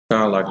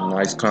Sound like a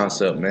nice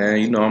concept,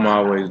 man. You know I'm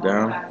always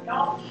down.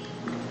 Oh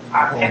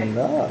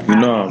God. You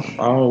know I'm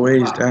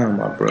always down,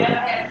 my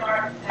brother.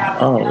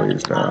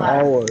 Always down.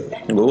 Always,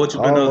 But what you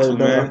been up always to,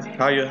 man? down.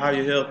 How your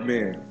health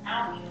been?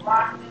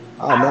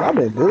 Oh man, I've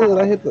been good.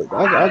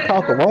 I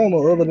caught Corona.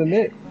 Other than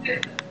that,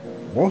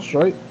 one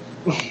straight.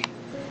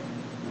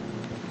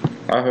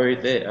 I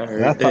heard that. I And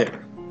heard that.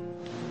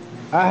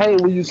 I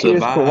hate when you catch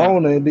Survive.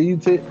 Corona and then you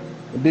tell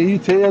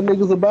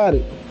niggas about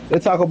it. They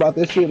talk about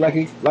that shit like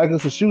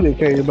it's a shoe that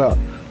came out.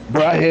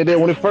 Bro, I had that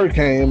when it first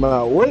came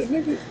out. What,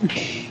 nigga?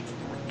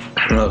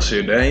 Oh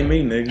shit, that ain't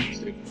me,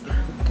 nigga.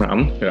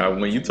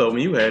 When you told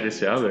me you had this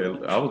shit,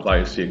 I was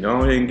like, shit, go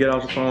ahead and get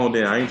off the phone.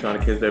 Then I ain't trying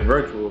to catch that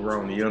virtual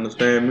wrong. You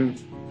understand me?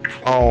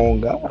 Oh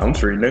God. I'm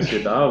treating that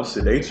shit the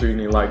opposite. They treating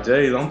it like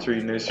Jay's. I'm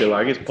treating this shit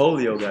like it's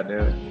polio.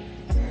 Goddamn.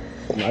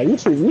 Now you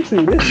treat this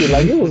shit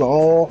like it was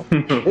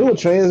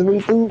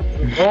transmitted through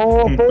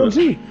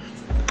 4G.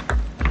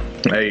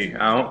 Hey,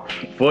 I don't.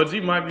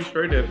 4G might be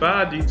straight at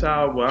 5G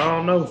tower, but I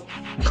don't know.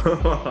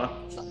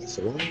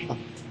 So,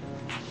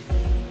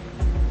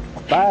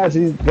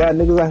 5G got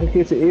niggas out here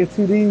catching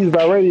STDs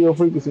by radio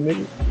frequency,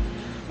 nigga.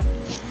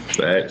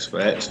 Facts.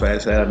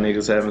 Have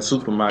niggas having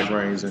super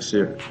migraines and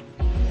shit.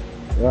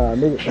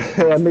 Niggas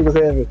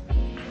having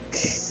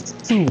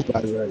two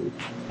migraines.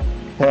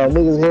 Have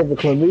niggas having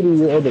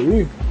chlamydia of the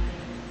ear.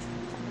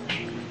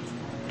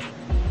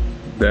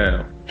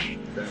 Damn.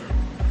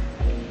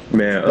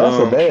 Man, That's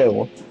a bad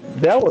one.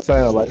 That would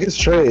sound like it's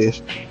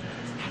trash.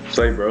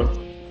 say, bro.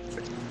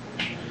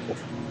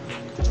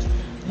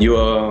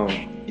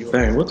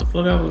 Dang, what the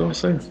fuck I was gonna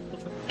say?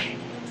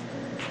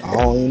 I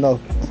don't even know.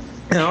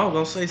 Yeah, I was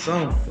gonna say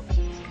something.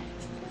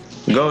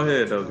 Go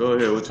ahead, though. Go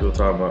ahead. What you were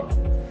talking about?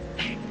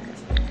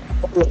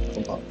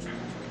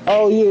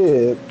 Oh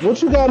yeah,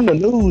 what you got in the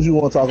news you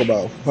want to talk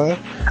about, huh?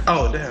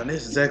 Oh, damn.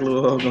 That's exactly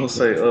what I was gonna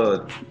say.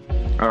 All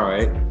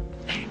right.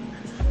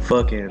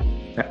 Fucking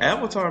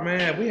Avatar,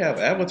 man. We have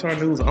Avatar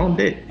news on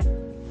deck.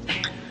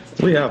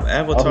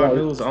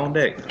 News on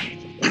deck.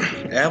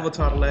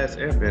 Avatar: The Last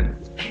Airbender.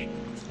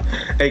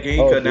 Hey, can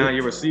you cut down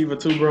your receiver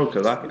too, bro?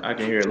 Cause I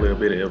can hear a little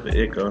bit of the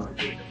echo.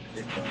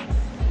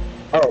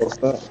 Oh,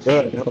 stop.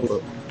 Hold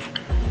up.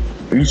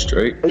 You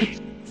straight?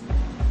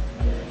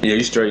 Yeah,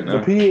 you straight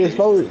now. The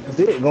PS4 is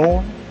it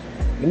going?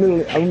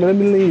 Let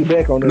me lean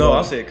back on it. No,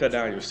 I said cut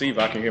down your receiver.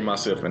 I can hear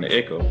myself in the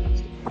echo.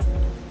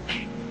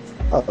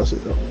 Oh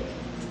shit.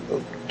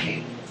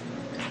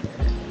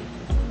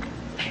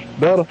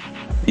 Better?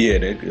 Yeah,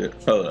 that's good.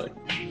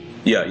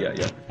 Yeah.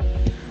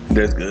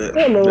 That's good.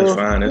 Hello. That's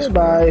fine. That's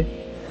Goodbye. fine.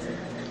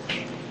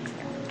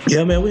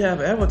 Yeah, man, we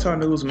have Avatar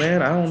news,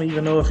 man. I don't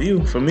even know if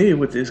you familiar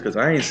with this because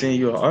I ain't seen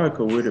your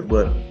article with it,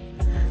 but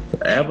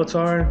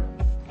Avatar,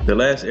 The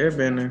Last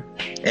Airbender,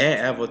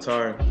 and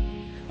Avatar,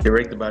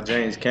 directed by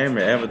James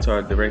Cameron.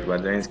 Avatar, directed by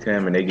James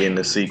Cameron. They getting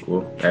the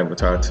sequel,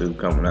 Avatar 2,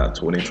 coming out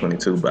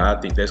 2022. But I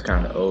think that's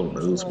kind of old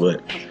news.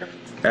 But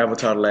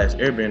Avatar: The Last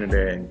Airbender,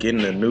 they're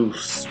getting the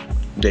news.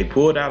 They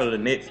pulled out of the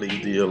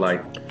Netflix deal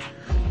like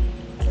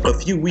a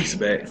few weeks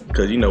back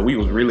because we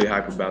was really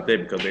hyped about that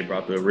because they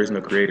brought the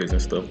original creators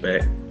and stuff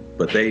back.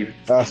 But they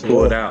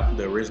pulled out.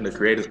 The original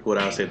creators pulled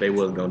out, said they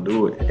wasn't gonna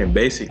do it, and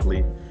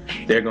basically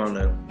they're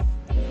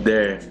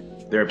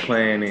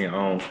planning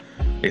on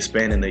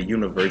expanding the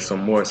universe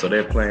some more. So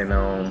they're planning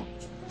on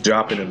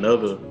dropping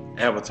another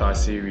Avatar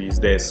series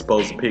that's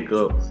supposed to pick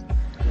up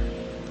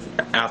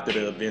after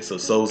the events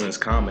of Sozin's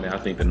Comet. I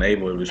think the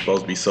name was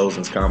supposed to be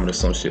Sozin's Comet or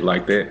some shit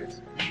like that.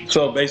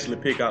 So basically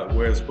pick out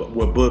what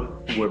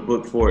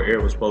book 4 Air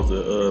was supposed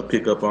to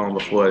pick up on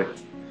before,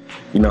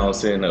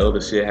 the other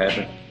shit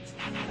happened.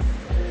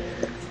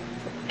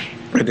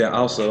 And then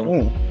also,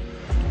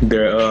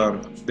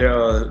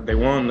 they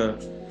want to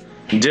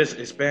just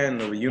expand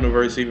the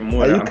universe even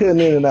more. Are you cutting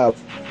in and out?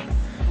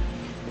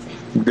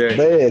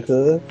 Bad,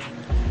 cuz.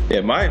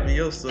 It might be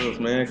your stuff,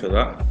 man, because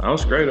I'm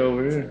straight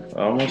over here.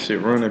 All my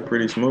shit running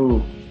pretty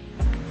smooth.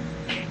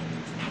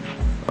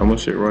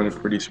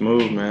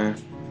 Man.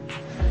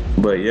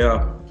 But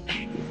yeah,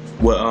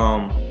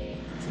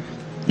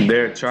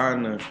 they're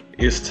trying to.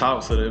 It's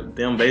talks of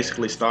them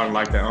basically starting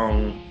like their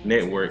own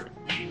network.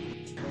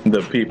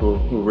 The people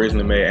who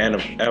originally made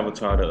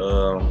Avatar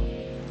to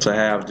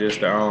have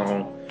just their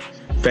own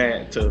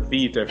to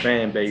feed their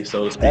fan base,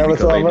 so to speak,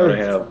 because they know they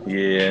have.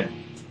 Yeah,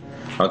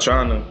 I'm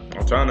trying to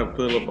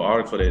pull up an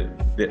article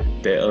that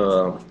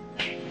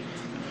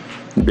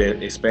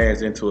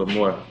expands into it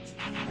more.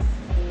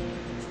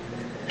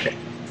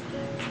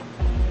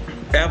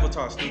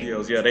 Avatar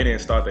Studios, yeah, they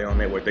didn't start their own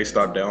network. They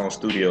started their own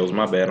studios.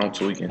 My bad, I'm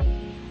tweaking.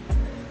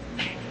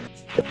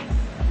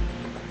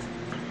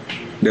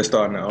 They're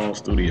starting their own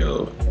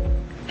studios.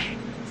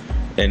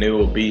 And it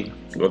will be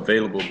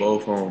available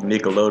both on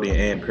Nickelodeon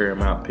and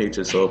Paramount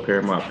Pictures. So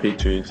Paramount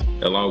Pictures,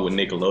 along with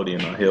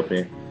Nickelodeon, are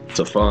helping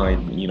to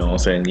fund,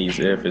 these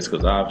efforts,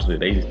 because obviously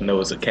they know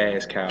it's a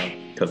cash cow,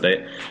 because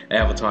that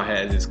Avatar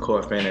has its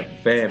core fan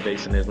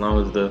base, and as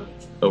long as the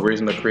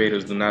original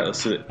creators do not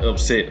upset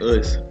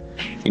us,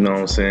 you know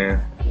what I'm saying?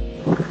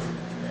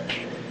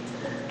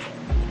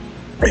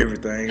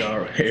 everything all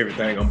right,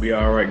 everything gonna be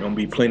all right. Gonna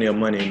be plenty of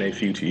money in their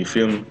future. You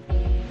feel me?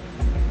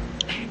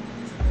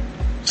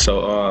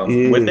 So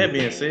with that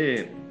being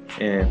said,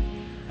 and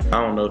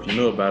I don't know if you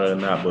know about it or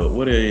not, but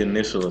what are your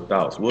initial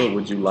thoughts? What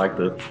would you like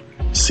to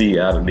see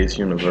out of this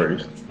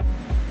universe?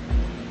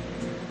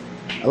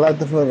 I like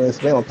the film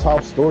expand on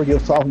top story,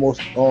 give Toph more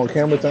on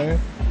camera time.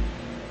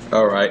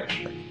 All right,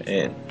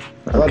 and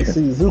I like to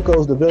see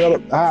Zuko's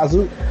develop.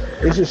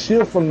 It should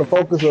shift from the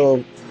focus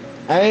of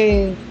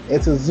Aang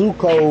into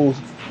Zuko's.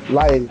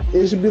 Like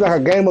it should be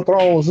like a Game of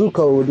Thrones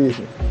Zuko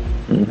edition.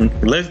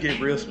 Mm-hmm. Let's get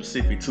real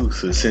specific too,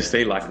 so since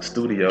they like a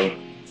studio,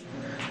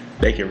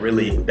 they can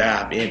really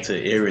dive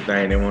into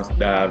everything they want to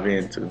dive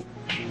into.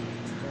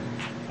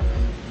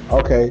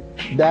 Okay,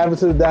 dive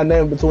into the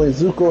dynamic between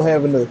Zuko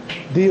having to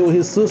deal with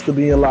his sister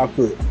being locked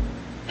up,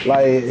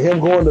 like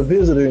him going to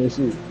visit her and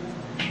shit,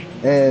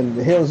 and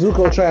him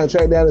Zuko trying to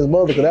track down his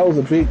mother, because that was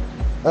a big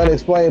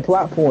unexplained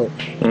plot point.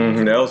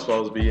 Mm-hmm. That was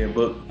supposed to be in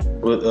book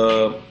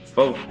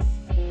 4.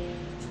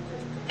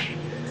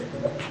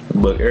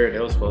 Book Eric,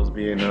 that was supposed to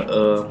be in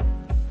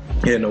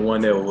the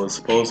one that was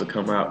supposed to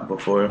come out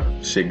before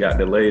shit got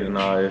delayed and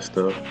all that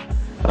stuff.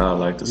 I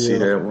like to see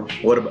that one.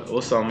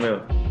 What's something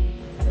else?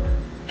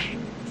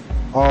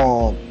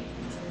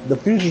 The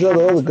futures of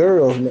the other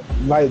girls,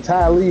 like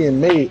Ty Lee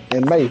and May.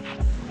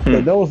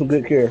 But those were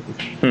good characters.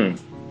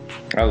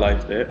 I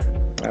like that.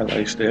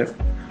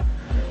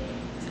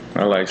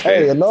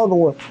 Hey, another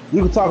one.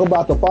 You can talk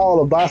about the fall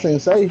of Ba Sing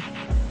Se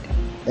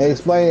and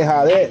explain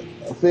how that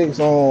affects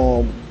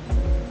the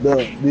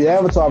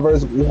Avatar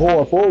verse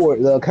going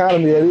forward, the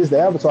economy that is the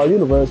Avatar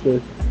universe,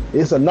 because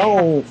it's a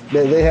known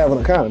that they have an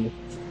economy.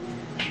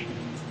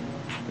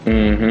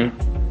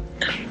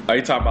 Are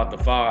you talking about the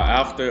fall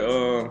after?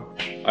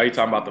 Are you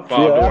talking about the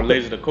fall during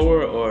Legend of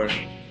Korra, or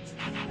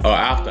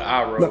after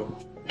Iroh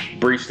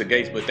breached the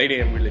gates? But they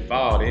didn't really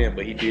fall then,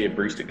 but he did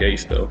breach the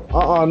gates though.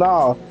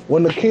 No.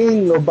 When the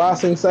king of Ba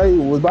Sing Se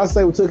was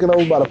taken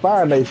over by the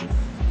Fire Nation,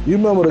 you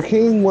remember the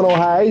king went on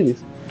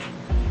hiatus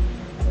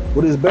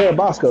with his bear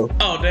Bosco.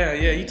 Oh damn,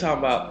 yeah, you talking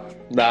about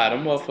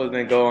them motherfuckers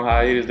didn't go on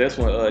hiatus. That's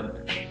when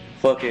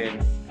fucking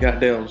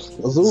goddamn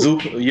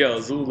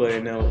Azula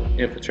and them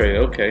infiltrated.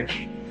 Okay.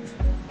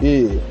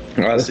 Yeah.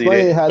 I see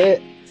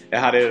that.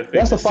 How that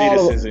affected the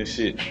citizens and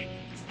shit.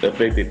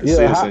 Affected the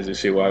citizens and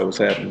shit while it was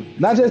happening.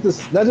 Not just the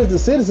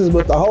citizens,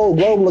 but the whole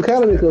global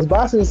economy, because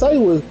Ba Sing Se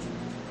was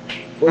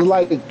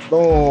like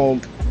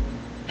one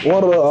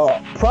of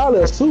the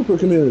probably a super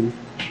community.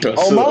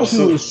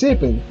 Omashu was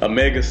shipping. A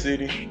mega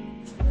city.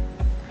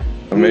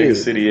 Mega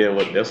city, yeah,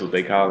 that's what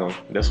they call them.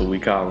 That's what we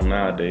call them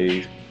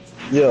nowadays.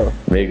 Yeah.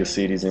 Mega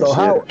cities and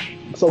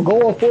shit. So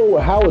going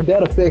forward, how would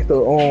that affect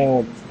the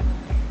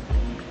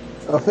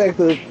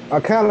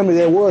economy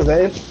that was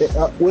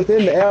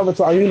within the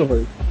Avatar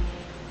universe?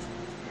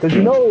 Because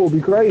you know it would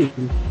be crazy.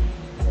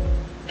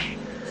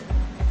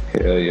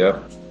 Hell yeah.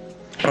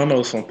 I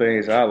know some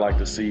things I like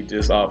to see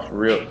just off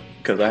rip,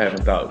 because I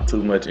haven't thought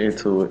too much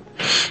into it.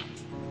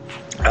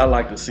 I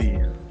like to see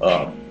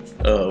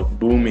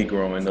Boomy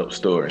growing up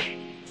story.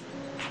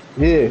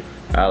 Yeah,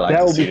 I like that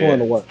to would see be fun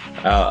to watch.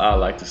 I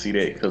like to see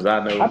that, because I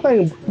know. I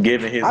think a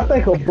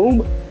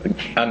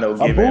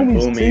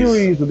Boomy's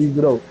series would be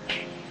good.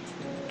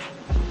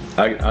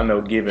 I know,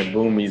 giving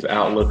Boomy's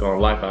outlook on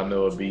life, I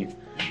know it'd be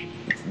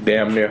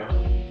damn near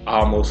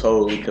almost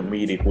wholly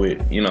comedic with,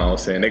 you know what I'm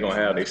saying, they're gonna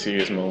have their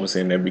serious moments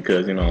in there,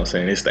 because, you know what I'm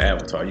saying, it's the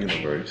Avatar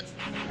universe.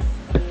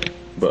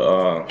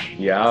 But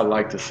yeah, I'd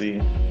like to see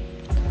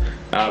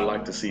a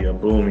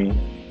Boomy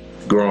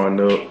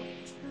growing up,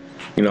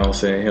 you know what I'm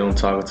saying, him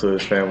talking to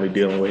his family,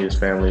 dealing with his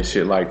family and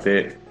shit like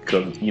that,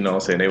 because, you know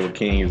what I'm saying, they were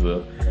kings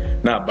of,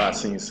 not Ba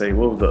Sing Se,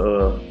 what was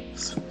the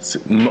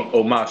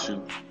Omashu,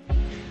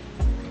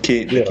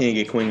 the king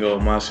and queen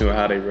of Omashu, and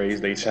how they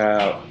raised their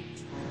child,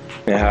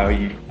 and how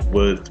he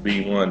was to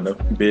be one of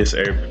the best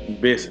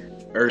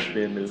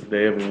earthbenders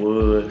there ever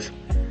was.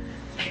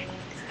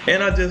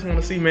 And I just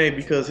want to see, man,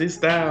 because his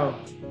style,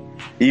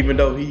 even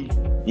though he,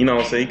 you know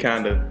what I'm saying,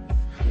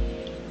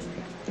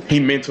 he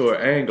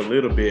mentored Aang a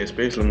little bit,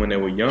 especially when they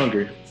were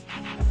younger.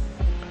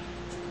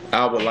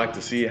 I would like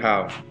to see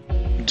how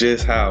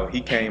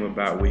he came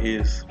about with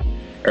his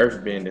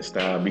earthbending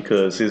style,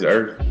 because he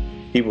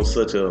was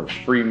such a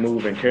free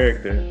moving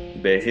character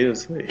that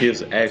his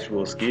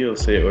actual skill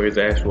set or his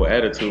actual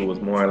attitude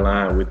was more in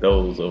line with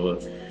those of a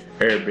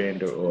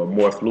airbender or a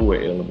more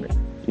fluid element.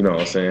 You know what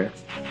I'm saying?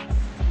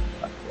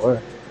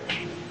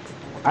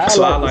 I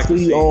like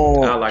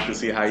to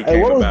see how he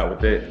came about with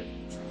that.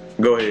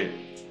 Go ahead.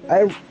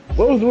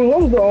 What was the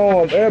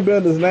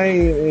airbender's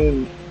name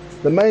in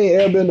the main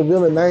airbender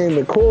villain name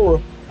in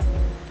Korra?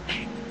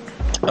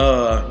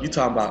 You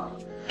talking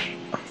about?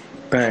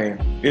 Dang,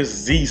 it's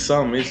Z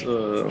something.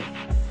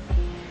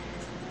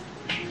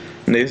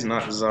 It's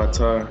not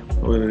Zartar.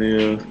 What it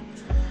is?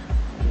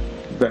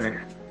 Dang.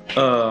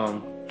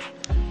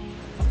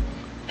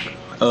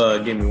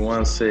 Give me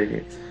 1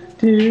 second.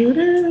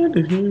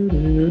 Niggas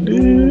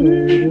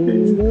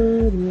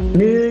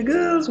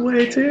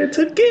waiting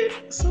to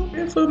get some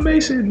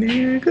information.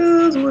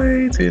 Niggas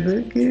waiting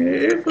to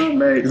get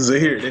information.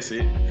 Zahir, that's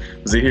it.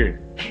 Zahir.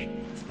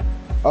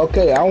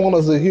 Okay, I want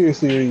a Zahir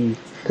series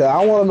because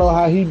I want to know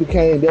how he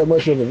became that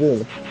much of a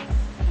villain.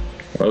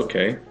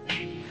 Okay,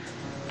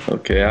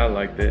 I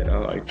like that.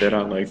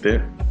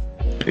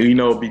 You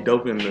know, it'd be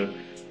dope in the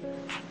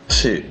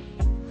shit.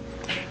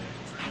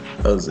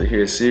 A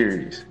Zahir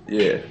series,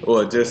 yeah,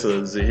 or just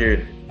a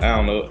Zahir. I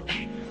don't know.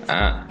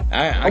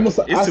 It's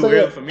too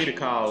early for me to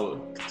call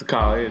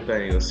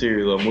anything a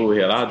series or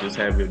movie. Hell, I'll just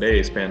have it. They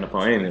expand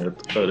upon any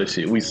other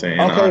shit we saying.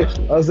 Okay,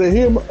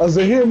 honestly. a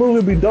Zahir movie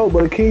would be dope,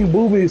 but a King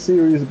Booby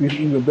series would be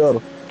even better.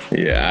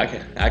 Yeah,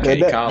 I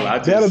can't call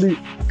it.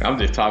 I'm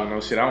just talking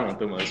no shit. I want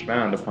them to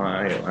expound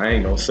upon. Hell, I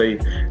ain't gonna say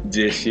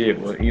just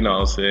shit, but you know what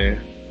I'm saying.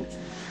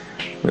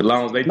 As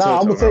long as they touch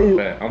I'm gonna tell you.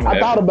 I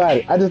thought about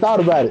it. I just thought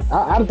about it.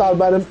 I thought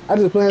about it. I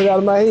just planned it out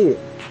of my head.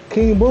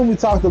 King Boomy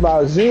talked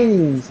about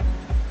genes,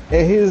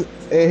 and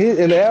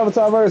in the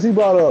Avatar verse, he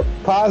brought up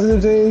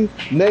positive gene,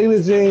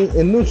 negative gene,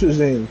 and neutral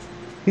gene.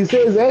 He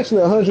said it's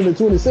actually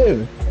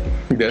 127.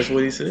 That's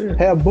what he said.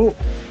 Have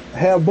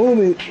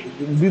Boomy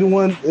be the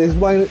one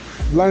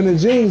learning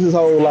genes his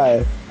whole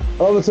life,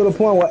 up to the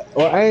point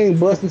where Aang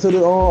bust into the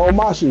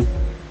Omashu.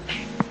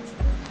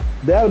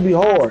 That'd be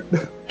hard.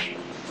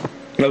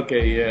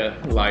 Okay, yeah,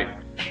 like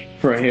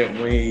for him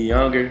when he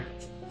younger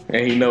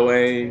and he know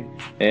Aang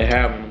and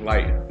have him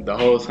like the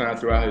whole time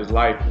throughout his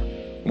life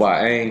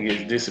while Aang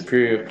is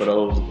disappeared for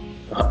those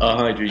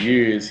 100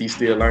 years, he's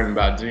still learning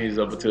about genes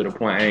up until the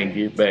point Aang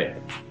get back.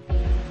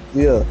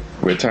 Yeah.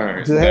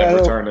 Return of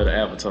the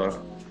Avatar.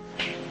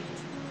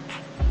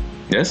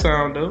 That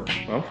sound dope.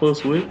 I'm full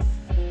with.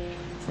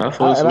 I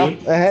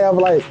have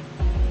like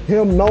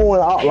him knowing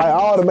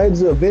all the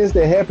major events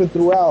that happen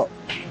throughout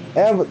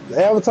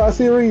Avatar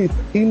series.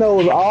 He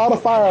knows all the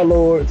Fire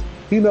Lords.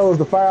 He knows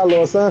the Fire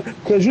Lord's son.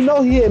 Because you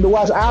know he had to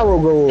watch Iroh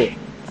grow up.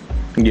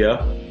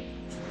 Yeah.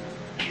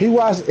 He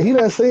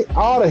done seen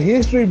all the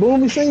history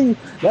Boomy seen.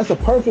 That's a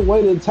perfect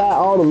way to tie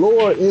all the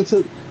lore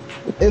into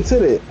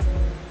that.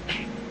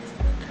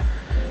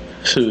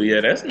 Shoot, yeah,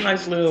 that's a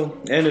nice little,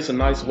 and it's a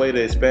nice way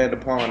to expand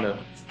upon the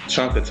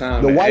chunk of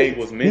time that Aang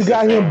was missing. You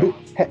got him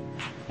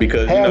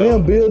because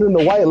him building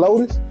the White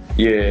Lotus.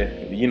 Yeah,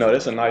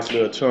 that's a nice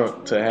little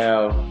chunk to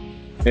have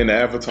in the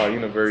Avatar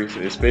universe,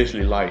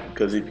 especially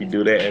because if you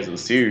do that as a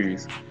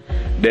series,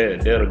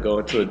 that'll go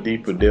into a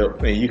deeper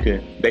depth, and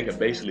they can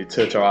basically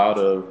touch on all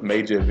the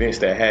major events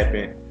that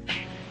happened.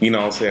 You know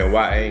what I'm saying?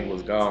 Why Aang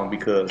was gone,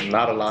 because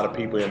not a lot of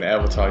people in the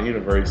Avatar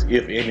universe,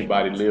 if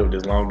anybody, lived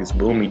as long as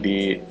Boomy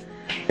did,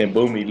 and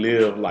Boomy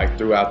lived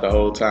throughout the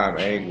whole time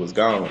Aang was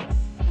gone.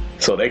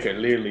 So they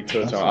can literally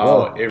touch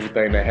on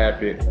everything that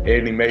happened,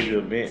 any major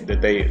event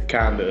that they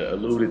kind of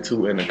alluded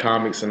to in the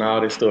comics and all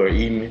this stuff, or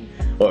even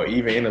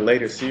in the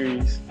later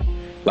series,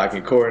 like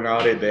in Korra and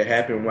all that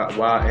happened while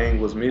Aang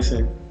was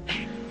missing.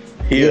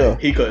 He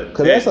could.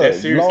 Because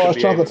that's a large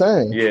chunk of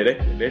time. Yeah,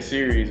 that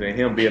series and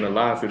him being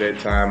alive through that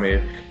time,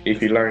 and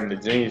if he learned the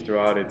genes through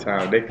all that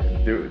time,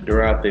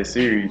 throughout that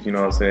series, you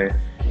know what I'm saying?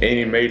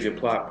 Any major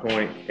plot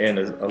point, and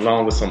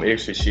along with some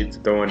extra shit to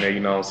throw in there,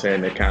 you know what I'm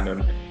saying, that kind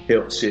of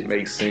helps shit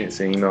make sense,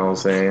 and you know what I'm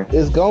saying?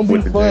 It's going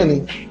to be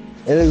funny,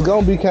 and it's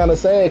going to be kind of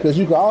sad, because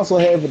you can also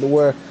have it to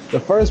where the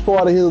first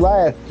part of his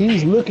life,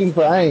 he's looking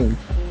for Aang.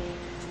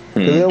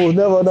 Because there was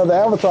never another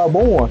Avatar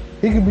born.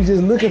 He could be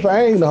just looking for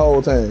Aang the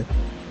whole time.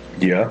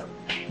 Yeah.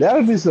 That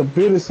would be some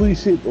bittersweet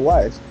shit to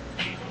watch.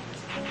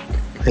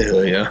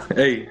 Hell yeah.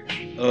 Hey,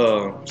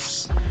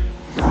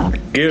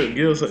 give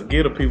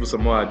the people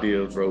some more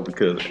ideas, bro,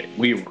 because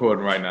we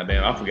recording right now.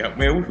 Damn, I forgot.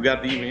 Man, we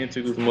forgot to even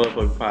introduce the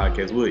motherfucking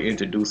podcast. We'll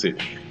introduce it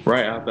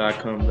right after I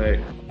come back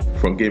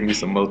from giving me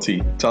some more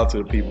tea. Talk to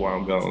the people while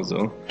I'm gone,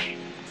 so.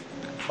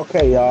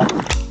 Okay, y'all.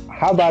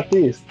 How about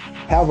this?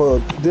 Have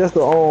just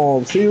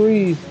a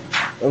series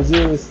of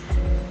just.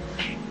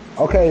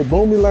 Okay,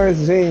 Boomy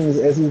learns genes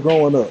as he's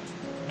growing up.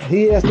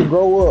 He has to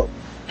grow up.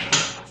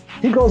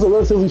 He goes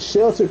relatively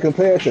sheltered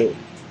compared to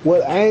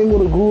what Aang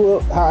would have grew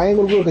up, how Aang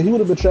would have grew up, because he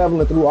would have been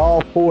traveling through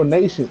all four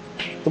nations,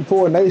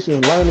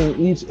 learning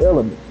each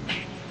element.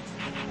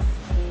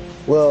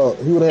 Well,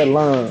 he would have had to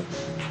learn.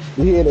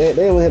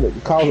 They would have had to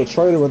cause a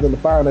traitor within the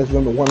Fire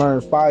Nation to learn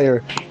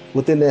fire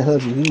within that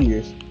 100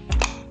 years.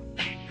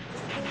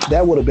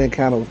 That would have been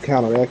kind of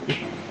counteractive.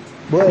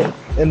 But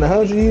in the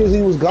 100 years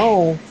he was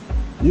gone,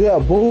 you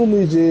have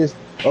Boomy just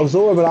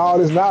absorbing all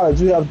this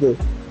knowledge. You have the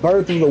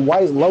birth of the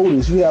White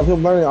Lotus. You have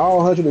him learning all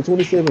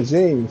 127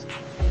 genes.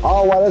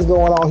 All while that's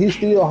going on, he's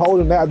still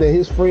holding out that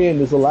his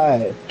friend is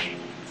alive.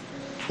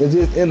 It's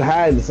just in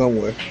hiding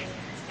somewhere.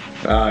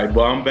 All right,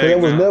 but I'm back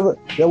now.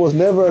 There was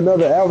never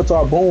another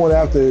Avatar born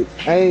after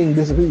Aang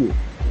disappeared.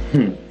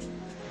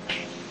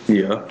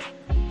 Yeah.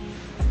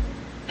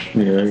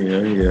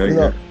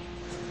 Yeah.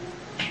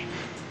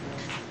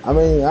 I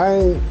mean,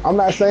 I'm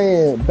not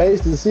saying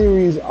base the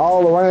series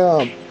all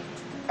around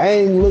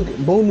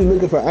Boomy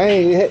looking for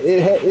Aang.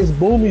 It's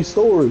Boomy's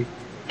story.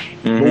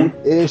 But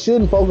it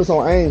shouldn't focus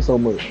on Aang so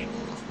much.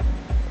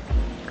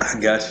 I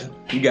got you.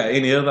 You got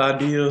any other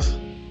ideas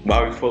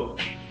while we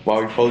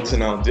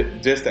focusing on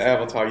just the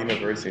Avatar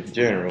universe in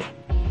general?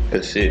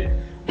 Cause shit,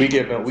 we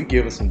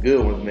giving some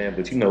good ones, man.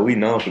 But we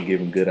known for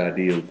giving good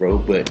ideas, bro.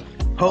 But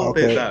hold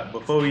that thought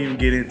before we even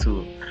get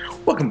into it.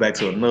 Welcome back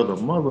to another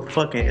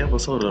motherfucking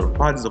episode of the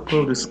Projects of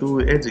Public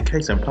School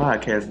Education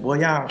Podcast.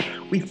 Boy, y'all,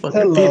 we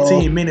fucking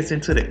 15 minutes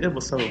into the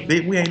episode.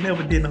 We ain't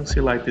never did no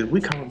shit like this.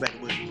 We coming back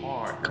with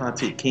hard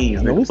content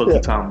kings. What the fuck you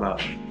talking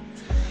about?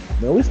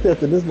 Man, we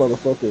stepped in this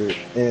motherfucker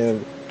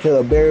and hit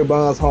a Barry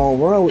Bonds home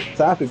run with the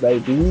topic,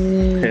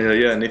 baby. Hell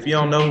yeah, and if you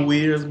don't know who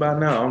he is by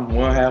now, I'm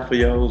one half of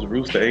y'all's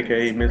Rooster,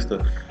 a.k.a.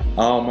 Mr.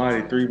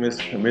 Almighty 3,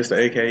 Mr.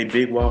 a.k.a.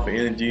 Big Waffle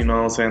Energy, you know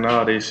what I'm saying?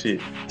 All that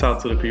shit.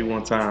 Talk to the people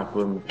one time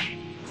for me.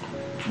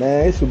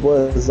 Man, it's your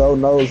boy Zoe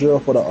No Zero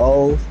for the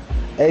O's,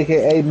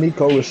 a.k.a.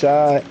 Nico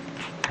Rashad,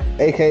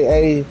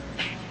 a.k.a.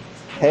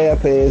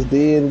 Half Pass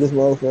Dead in this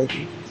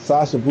motherfucker,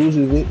 Sasha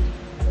Vujovic,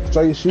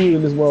 straight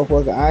shooting this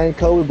motherfucker. I ain't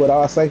Kobe, but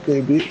I'll sank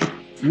that bitch.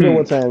 You know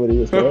what time it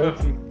is, bro.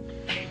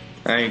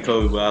 I ain't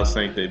Kobe, but I'll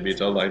sank that bitch.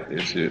 I like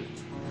that shit.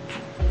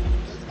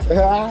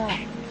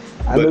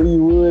 I knew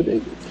you would,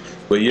 nigga.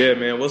 But yeah,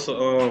 man, what's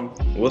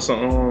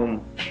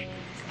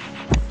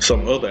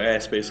some other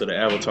aspects of the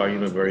Avatar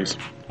universe?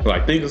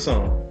 Like, think of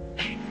something.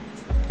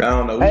 I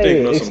don't know. We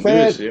thinking of some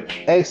good shit.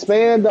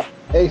 Expand on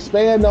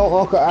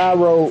Uncle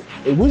Iroh.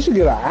 We should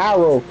get an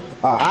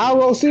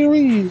Iroh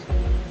series.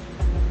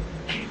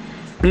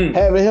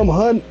 Having him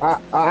hunt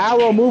an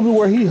Iroh movie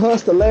where he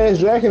hunts the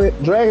last dragon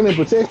and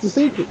protects the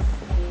secret.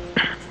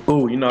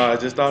 Oh, I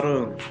just thought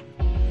of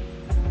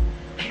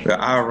the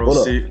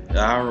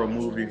Iroh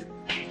movie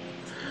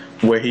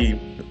where he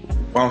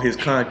on his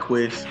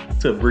conquest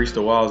to breach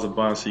the walls of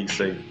Ban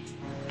Shi-Se.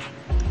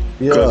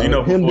 Yeah,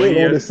 him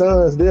building on his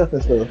son's death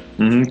and stuff.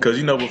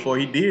 Because before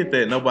he did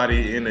that,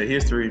 nobody in the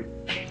history,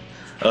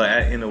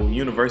 in the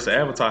universe of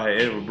Avatar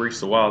had ever breached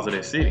the walls of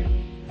that city,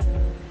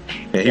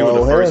 and he was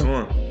the first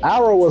one.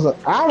 Iroh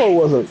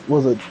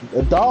was a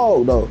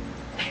dog though.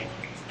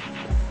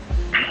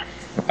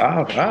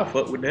 I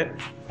fuck with that.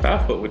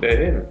 Yeah.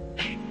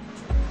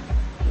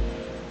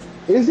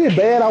 Is it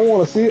bad? I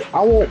want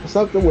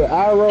something with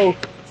Iroh.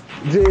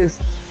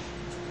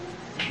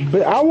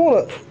 But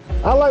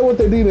I like what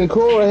they did in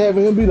Korra,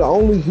 having him be the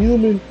only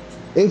human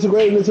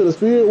integrated into the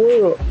spirit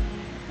world.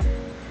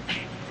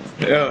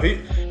 Yeah,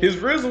 his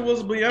wisdom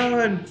was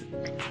beyond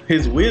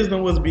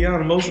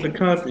most of the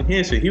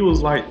comprehension. He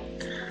was like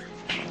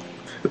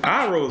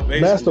Iroh was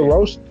basically Master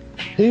Roshi.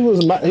 He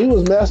was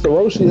Master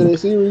Roshi in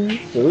this series.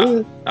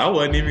 I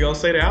wasn't even gonna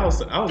say that. I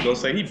was gonna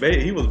say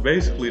he was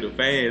basically the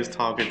fans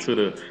talking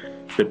to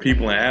the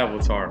people in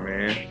Avatar,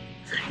 man.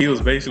 He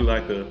was basically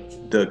like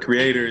the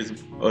creator's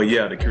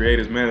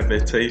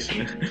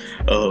manifestation.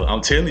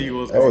 I'm telling you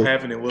what's gonna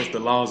happen and what's the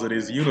laws of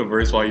this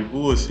universe while you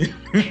bullshit.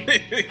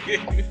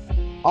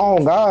 Oh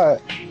God,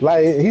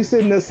 like he's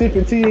sitting there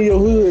sipping tea in your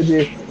hood.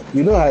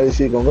 You know how this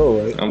shit gonna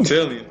go, right? I'm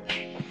telling you,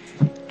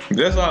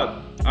 that's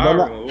how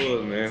Iroh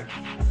was, man.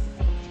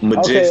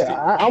 Majestic.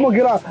 Okay, I'm gonna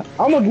get off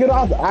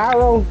the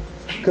Iroh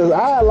because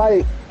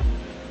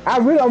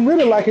I'm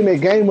really liking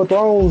that Game of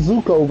Thrones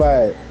Zuko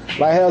vibe.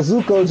 Like how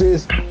Zuko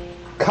just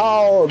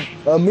called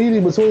a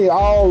meeting between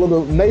all of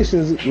the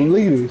nation's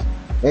leaders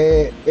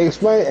and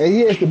explain, and he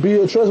has to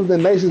build trust with the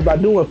nations by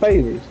doing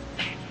favors.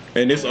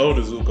 And it's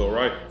older Zuko,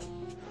 right?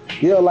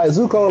 Yeah, like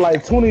Zuko,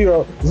 like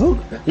 20-year-old.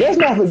 Zuko, let's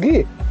not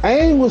forget,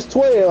 Aang was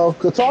 12,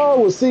 Katara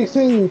was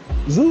 16,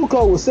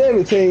 Zuko was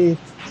 17,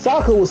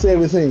 Sokka was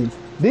 17.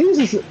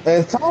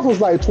 And Toph was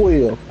like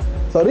 12.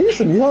 So these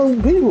some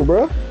young people,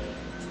 bro.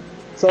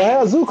 So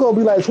how Zuko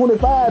be like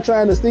 25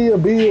 trying to still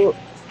build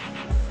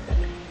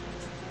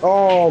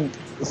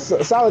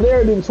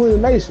solidarity between the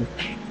nations.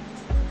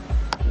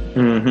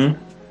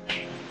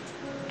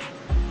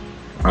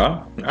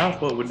 I'll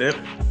fuck with that.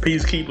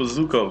 Peacekeeper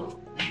Zuko.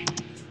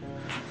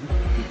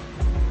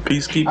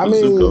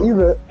 Zuko.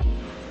 Either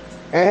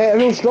and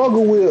have him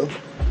struggle with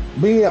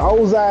being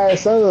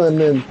Ozai's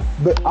son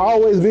but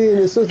always being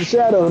his sister's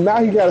shadow. And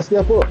now he got to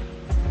step up.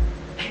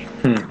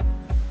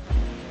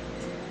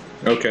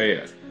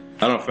 Okay,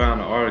 I don't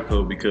found the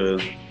article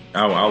because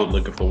I was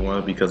looking for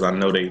one because I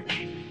know they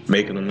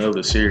making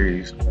another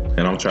series,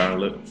 and I'm trying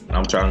to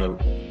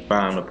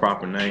find the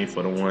proper name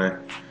for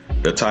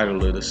the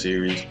title of the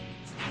series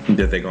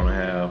that they're gonna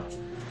have.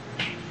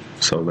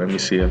 So let me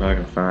see if I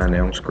can find it.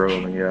 I'm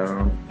scrolling,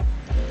 y'all.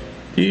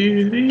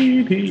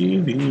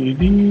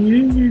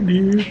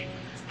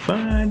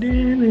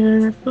 Finding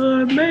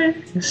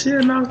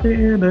information off the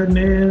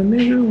internet,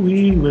 nigga.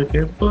 We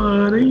looking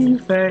for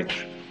these facts.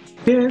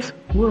 Guess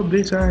what,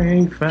 bitch? I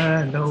ain't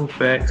find no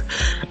facts.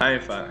 I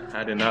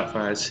did not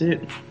find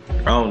shit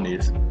on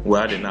this.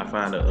 Well, I did not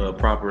find a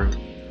proper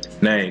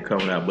name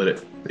coming out,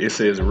 but it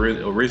says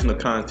original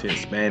content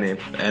spanning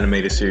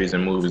animated series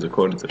and movies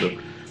according to the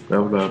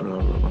blah blah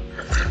blah blah.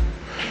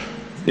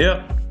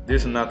 Yep,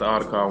 this is not the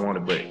article I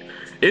wanted, but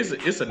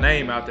it's a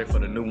name out there for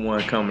the new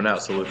one coming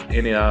out. So if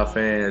any of our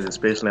fans,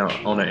 especially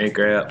on the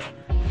Anchor app,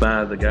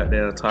 find the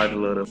goddamn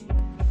title of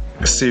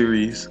the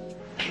series.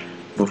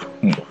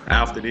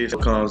 After this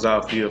comes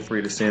out, feel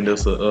free to send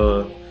us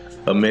a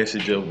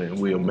message of it, and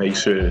we'll make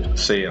sure to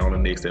say it on the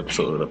next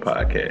episode of the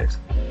podcast.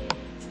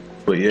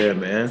 But yeah,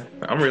 man,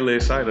 I'm really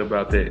excited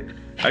about that.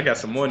 I got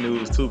some more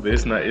news too, but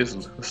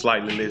it's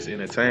slightly less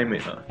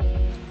entertainment,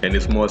 and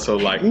it's more so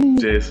like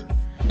just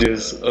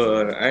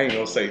I ain't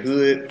gonna say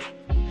hood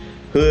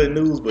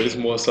news, but it's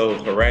more so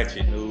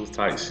ratchet news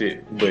type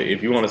shit. But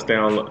if you want to stay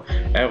on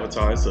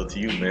Avatar, it's up to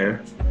you,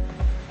 man.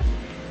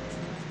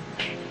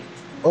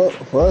 Oh,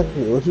 fuck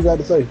it. What you got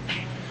to say?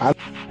 I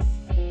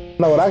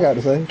know what I got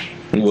to say.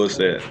 What's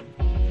that?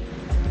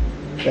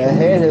 That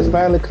head has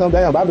finally come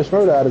down. Bobby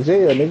Shmurda out of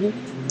jail, nigga.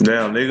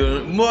 Damn,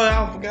 nigga. Boy,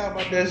 I forgot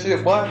about that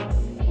shit, boy.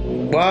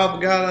 Boy, I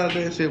forgot about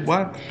that shit,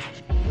 boy.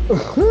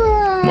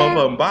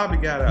 Motherfucking Bobby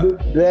got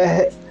out.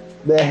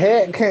 The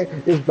hat can't.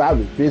 It's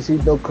Bobby, bitch.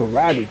 He no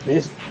karate,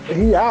 bitch.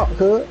 He out,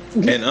 cuz.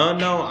 An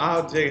unknown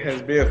object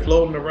has been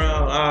floating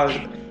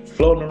around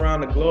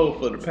the globe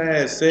for the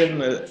past 7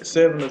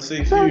 to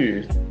 6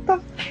 years.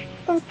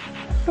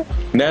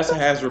 NASA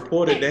has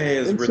reported that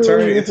it has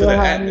returned into the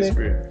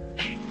atmosphere.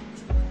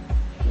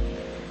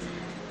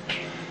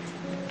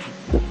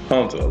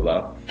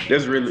 Alhamdulillah.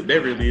 That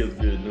really is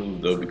good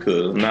news though,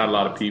 because not a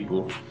lot of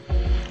people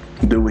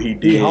do what he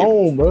did. He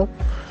home, bro.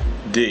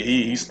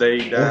 He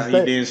stayed down.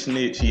 He didn't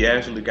snitch. He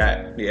actually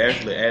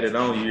added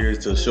on years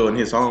to shorten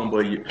his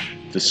homeboy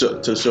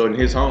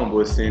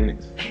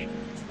sentence.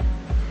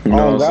 You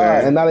know what I'm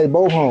saying? And now they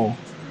both home.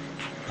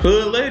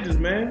 Hood legends,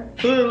 man.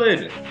 Hood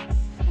legends.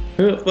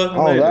 Hood fucking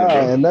legends, God,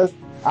 bro. and that's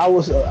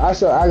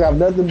I got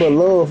nothing but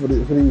love for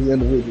these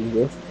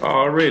individuals, bro.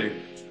 Already.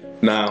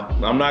 Now,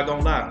 I'm not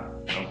gonna lie.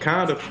 I'm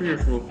kind of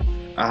fearful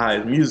of how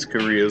his music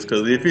career is,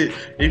 because if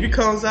he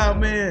comes out,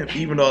 man,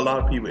 even though a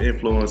lot of people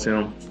influence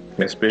him,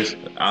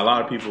 especially a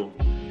lot of people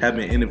have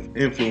been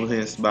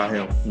influenced by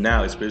him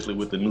now, especially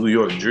with the New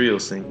York drill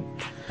scene.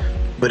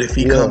 But if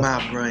he come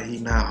out, bro, he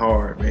not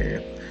hard,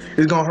 man.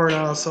 It's gonna hurt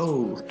our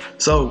souls.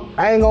 So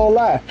I ain't gonna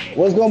lie.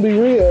 What's gonna be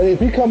real? If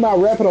he come out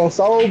rapping on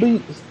soul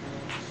beats,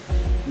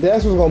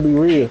 that's what's gonna be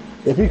real.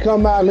 If he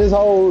come out and this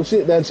whole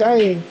shit that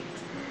changed,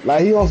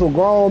 like he on some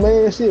grown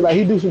man shit, like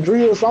he do some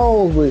drill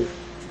songs, but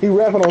he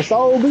rapping on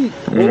soul beats.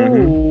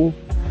 Ooh.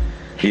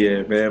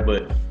 Yeah, man,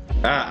 but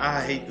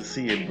I hate to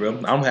see it, bro.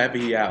 I'm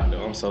happy he out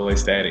though. I'm so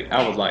ecstatic.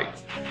 I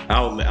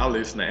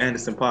listened to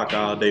Anderson .Paak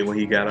all day when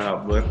he got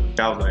out, but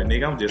I was like,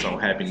 nigga, I'm just on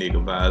happy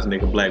nigga vibes,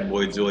 nigga, black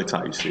boy joy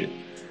type shit.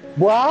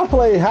 Boy, I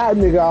played hot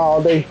nigga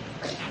all day.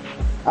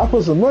 I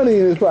put some money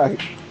in his pocket.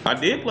 I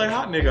did play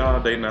hot nigga all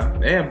day now,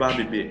 and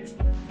Bobby Bit.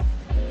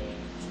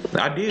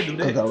 I did do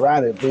that. Cause I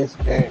ride it, bitch.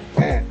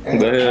 The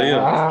hell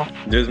yeah.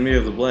 Just me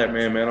as a black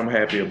man, I'm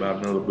happy about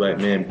another black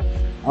man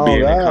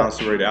being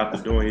incarcerated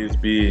after doing his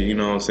bid. You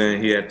know what I'm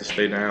saying? He had to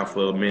stay down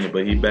for a minute,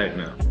 but he back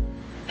now.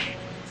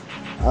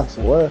 I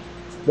swear.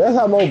 That's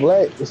how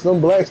some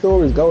black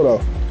stories go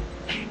though.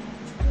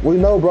 We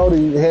know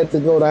Brody had to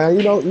go down.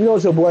 You know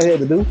what your boy had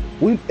to do.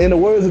 We, in the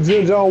words of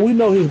Jim Jones, we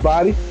know his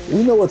body.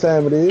 We know what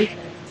time it is.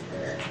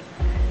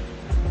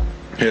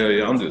 Hell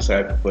yeah, I'm just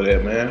happy for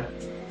that, man.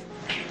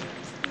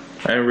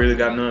 I ain't really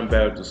got nothing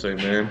bad to say,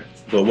 man.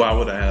 But why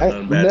would I have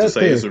nothing bad to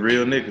say? It's a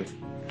real nigga.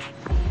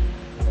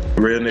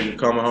 A real nigga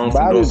coming home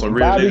from doing some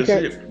real nigga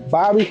shit.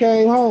 Bobby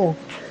came home.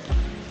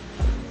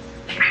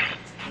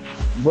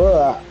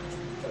 Bruh,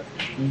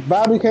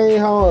 Bobby came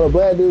home and a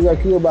black dude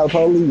got killed by the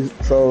police.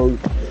 So,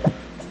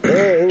 yeah,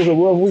 it was a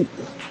rough week.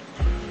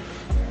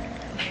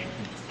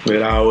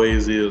 It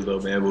always is, though,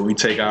 man. But we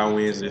take our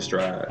wins in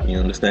stride. You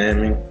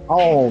understand me?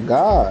 Oh,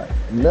 God.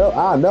 No,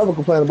 I never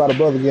complain about a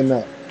brother getting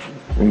out.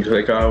 We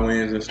take our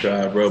wins in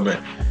stride, bro,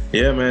 man.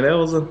 Yeah, man, that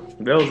was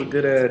a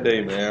good ass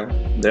day,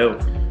 man. That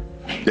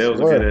was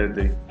a good ass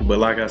day. But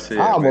like I said,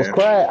 I almost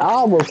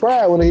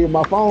cried when it hit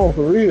my phone,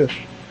 for real.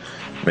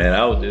 Man,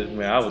 I was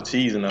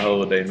cheesing the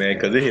whole day, man,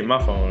 because it hit my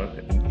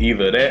phone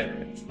either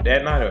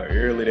that night or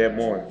early that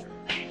morning.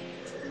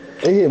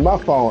 It hit my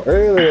phone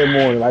early that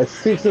morning, like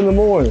 6 in the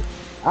morning.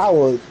 I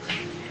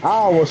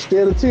almost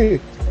shed a tear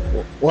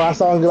when I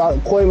saw him get out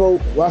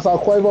Quavo. When I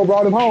saw Quavo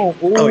brought him home.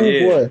 Ooh, oh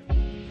yeah, boy.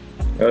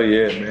 Oh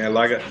yeah,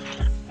 man.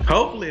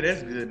 Hopefully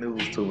that's good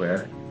news too,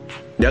 man.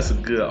 That's a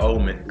good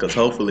omen, cause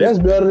hopefully that's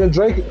better than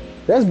Drake.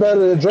 That's better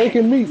than Drake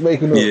and Meek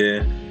making up.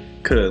 Yeah,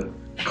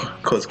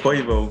 cause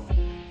Quavo,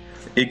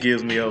 it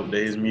gives me hope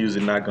that his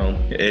music not gonna,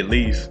 at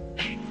least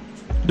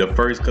the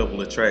first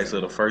couple of tracks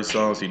or the first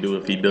songs he do,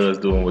 if he does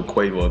do them with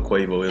Quavo and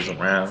Quavo is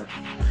around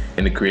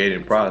in the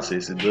creative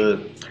process, it does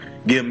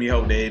give me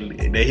hope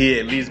that he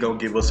at least gonna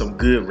give us some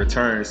good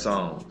return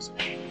songs.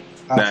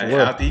 Now,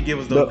 after he give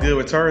us those good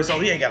return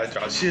songs, he ain't gotta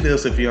drop shit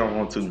else if he don't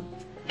want to.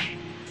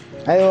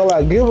 I ain't gonna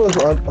lie, give us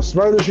a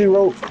Smurda She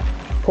Wrote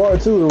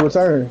Part 2 to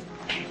return.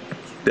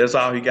 That's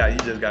all he got. You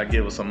just gotta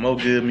give us some more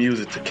good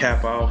music to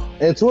cap off.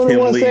 And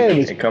 21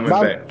 Savage and coming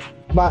back.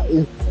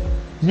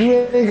 You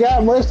ain't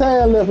got much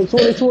time left in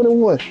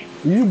 2021.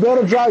 You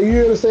better drop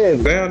Year of the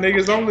Savage. Damn, nigga,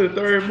 it's only the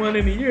third month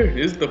in the year.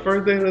 It's the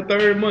first day of the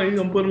third month. You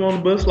gonna put him on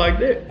the bus like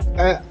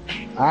that?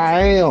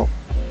 I am.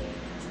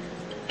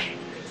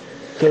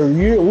 Cause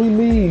we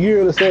need Year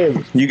of the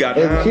Savage. You got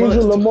and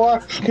 9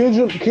 months.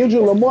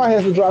 Kendrick Lamar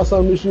has to drop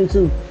something this year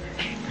too.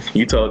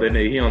 You told that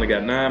nigga he only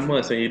got 9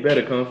 months and you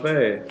better come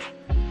fast.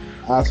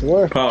 I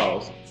swear.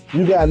 Pause.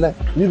 You got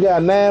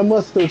 9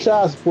 months till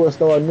child support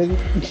start, nigga.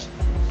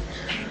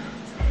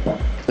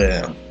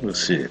 Damn, well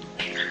shit.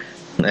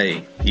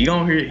 Hey, he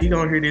gonna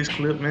hear this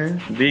clip,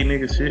 man. Big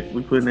nigga shit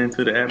we putting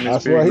into the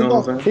atmosphere. I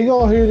swear, he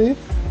gonna hear this.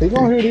 He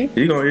gonna hear this.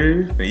 He gonna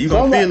hear this. And you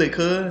gonna feel it,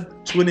 cuz.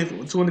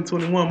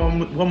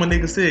 2021, what my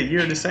nigga said,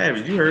 Year of the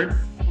Savage. You heard?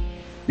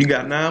 You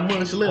got 9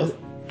 months left.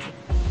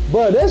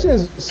 But that's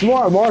just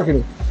smart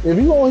marketing. If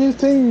you on his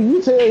team,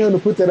 you tell him to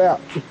put that out.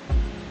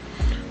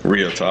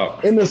 Real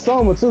talk. In the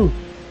summer too.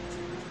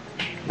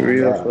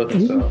 Real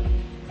fucking talk.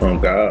 Oh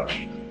God.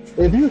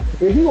 If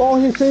you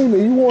on his team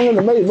and you want him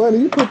to make money,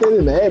 you put that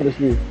in the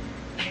atmosphere.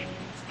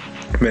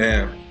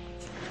 Man.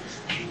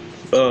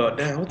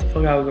 Damn, what the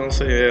fuck I was gonna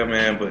say? Yeah,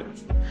 man, but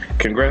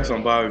congrats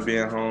on Bobby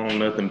being home.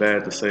 Nothing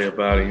bad to say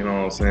about it, you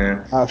know what I'm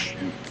saying? I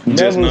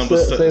just never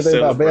say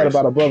anything bad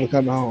about a brother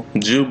coming home.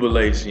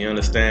 Jubilation, you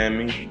understand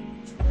me?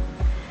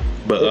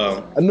 But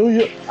I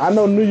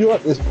know New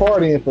York is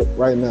partying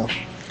right now.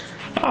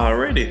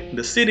 Already,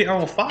 the city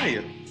on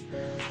fire.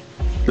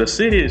 The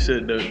city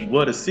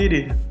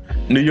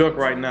New York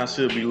right now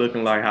should be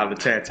looking like how the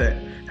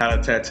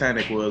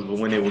Titanic was, but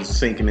when it was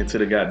sinking into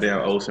the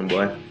goddamn ocean,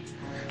 boy.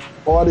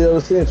 Party of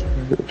the century.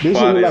 This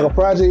should look like a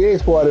Project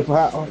X party for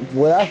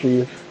what I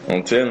feel.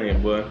 I'm telling you,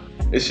 boy.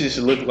 This shit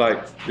should look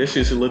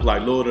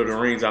like Lord of the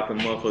Rings after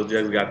motherfuckers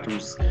just got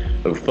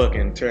through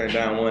fucking tearing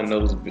down one of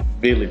those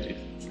villages.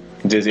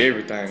 Just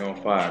everything on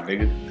fire,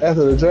 nigga.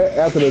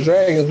 After the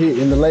dragons hit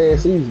in the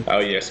last season. Oh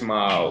yeah,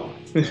 smile.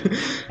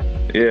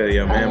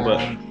 yeah,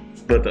 man.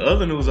 But the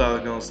other news I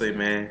was gonna say,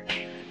 man,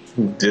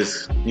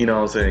 just you know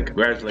what I'm saying,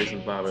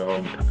 congratulations, Bobby,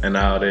 and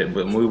all that.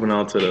 But moving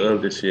on to the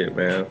other shit,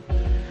 man.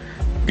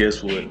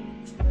 Guess what?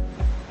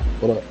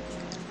 What up?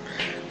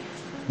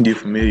 You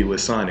familiar with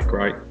Sonic,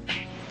 right?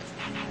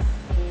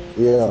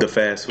 Yeah. The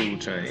fast food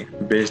chain,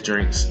 best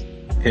drinks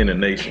in the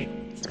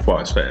nation as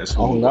far as fast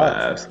food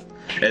wise.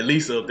 At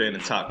least up there in the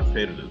top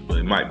competitors, but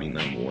it might be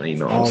number one. You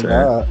know what I'm saying?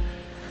 God.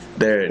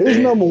 It's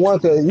number one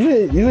because you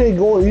ain't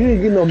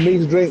getting no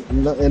mixed drink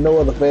in no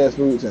other fast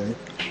food chain.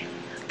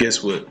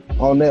 Guess what?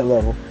 On that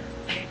level,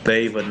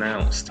 they've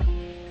announced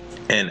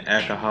an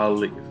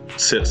alcoholic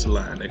seltzer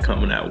line they're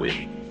coming out with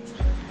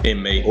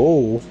in May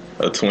of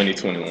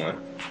 2021.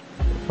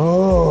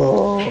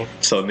 Oh.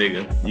 So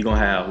nigga, you gonna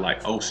have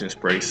like ocean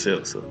spray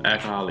seltzer,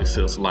 alcoholic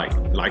seltzer,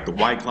 like the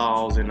White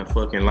Claws and the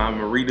fucking lime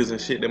margaritas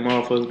and shit that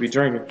motherfuckers be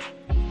drinking.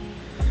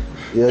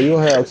 Yeah, you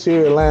gonna have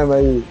cherry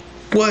limeade.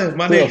 Boy,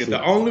 my nigga,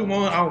 the only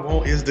one I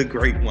want is the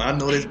grape one. I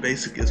know that's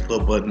basic as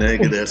fuck, but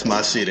nigga, that's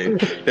my shit.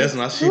 That's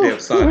my shit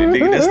at Sonic,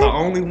 nigga. That's the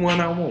only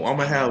one I want. I'm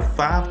gonna have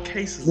 5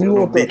 cases of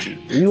them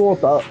bitches. You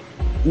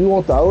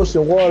want the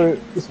ocean water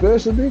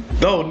specialty?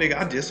 No,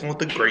 nigga, I just want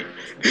the grape.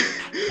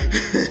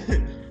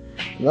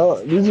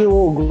 No, you just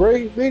want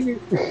grape, nigga?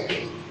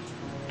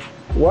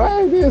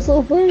 Why is that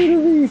so funny to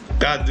me?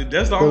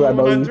 That's the only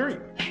one I drink.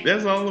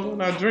 That's the only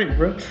one I drink,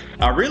 bro.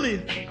 I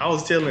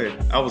was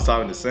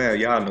talking to Sam.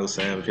 Y'all know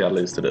Sam if y'all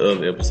listen to the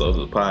other episodes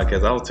of the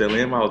podcast. I was telling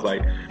him, I was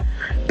like,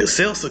 the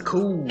seltzer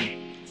cool,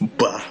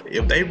 but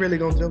if they really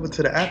gonna jump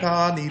into the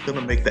alcohol, I need them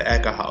to make the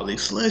alcoholic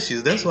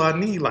slushies. That's what I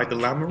need, like the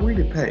lime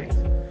pack.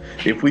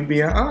 If we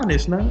being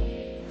honest now,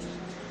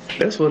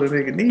 that's what a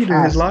nigga need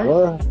in his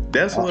life.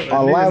 That's what a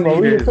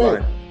nigga need in his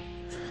life.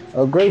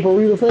 A grape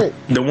burrito pack.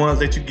 The ones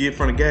that you get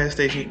from the gas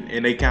station,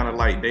 and they kind of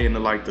like they in the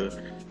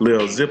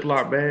little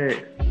Ziploc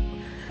bag.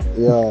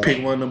 Yeah.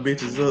 Pick one of them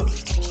bitches up,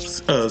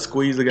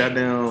 squeeze the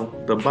goddamn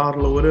the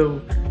bottle or whatever.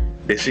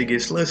 That shit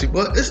get slushy,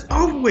 but it's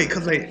over with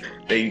because they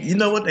you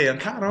know what they are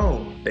caught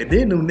on. They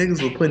didn't know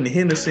niggas were putting the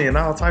Hennessy and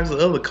all types of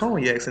other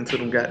cognacs into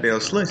them goddamn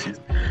slushies.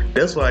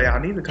 That's why y'all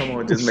need to come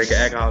on and just make an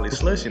alcoholic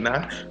slushy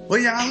now.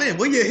 Where y'all at?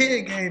 Where your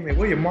head game at?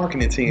 Where your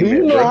marketing team at? Do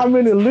you know how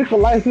many liquor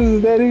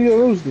licenses that is,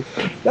 Rooster?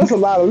 That's a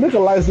lot of liquor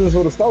licenses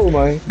for the store,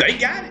 man. They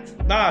got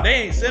it. Nah, they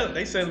ain't selling.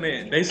 They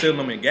selling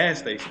them in gas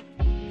stations.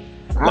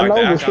 I know,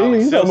 but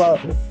Steve, you talking about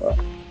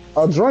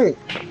a drink.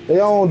 They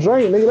own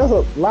drink, nigga. That's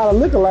a lot of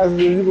liquor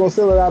licenses. You gonna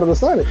sell it out of the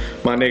Sonic?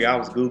 My nigga, I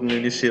was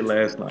googling this shit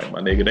last night. My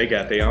nigga, they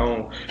got their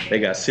own. They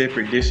got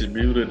separate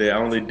distributor. They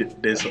only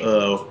that's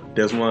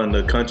one of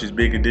the country's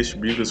biggest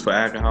distributors for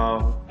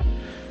alcohol.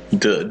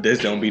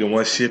 That's gonna be the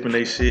one shipping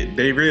they shit.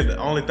 The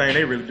only thing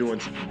they really doing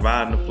is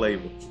providing the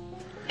flavor.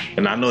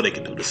 And I know they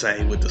can do the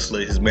same with the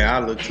slushies. Man, I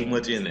look too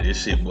much into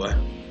this shit, boy.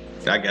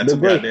 I got too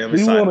goddamn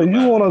excited.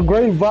 You want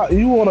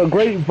a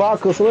great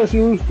vodka slushy,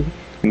 Rooster?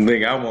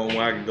 Nigga, I want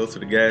one I can go to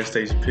the gas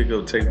station, pick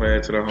up, take my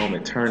ass to the home,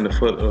 and turn the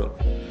fuck up.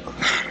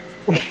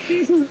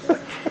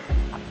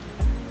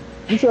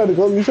 You trying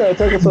to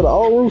take it to the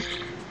old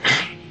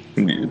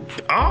Rooster?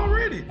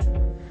 Already.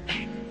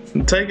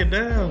 Take it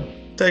down.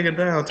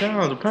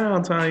 Town to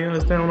pound town, you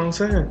understand what I'm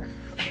saying?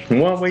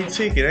 One-way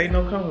ticket, ain't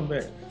no coming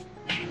back.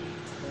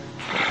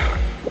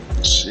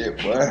 Shit,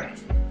 boy.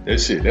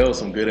 That was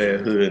some good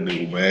ass hood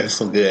news, man.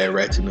 Some good ass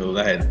ratchet news,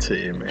 I had to tell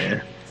you,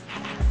 man.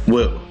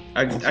 Well,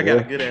 I got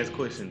a good ass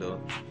question though.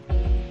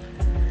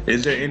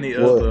 Is there any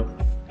What? other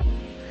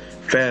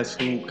fast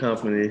food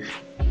company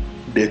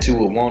that you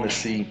would want to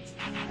see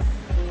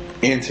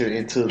enter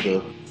into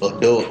the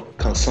adult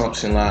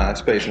consumption line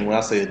space? And when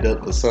I say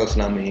adult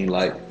consumption, I mean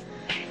like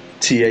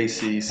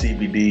THC,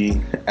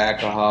 CBD,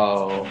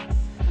 alcohol,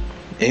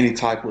 any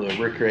type of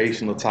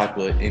recreational type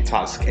of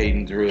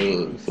intoxicating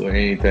drugs or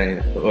anything,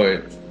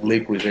 or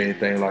liquids or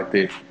anything like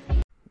that.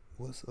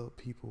 What's up,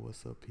 people?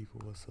 What's up,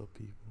 people? What's up,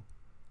 people?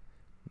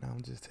 Now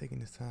I'm just taking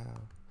this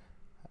time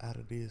out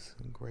of this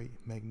great,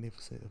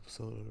 magnificent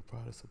episode of the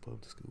Products of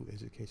Public School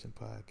Education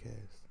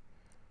Podcast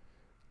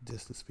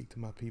just to speak to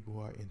my people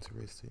who are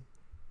interested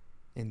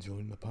in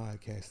joining the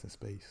podcasting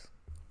space.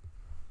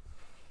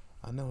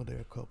 I know there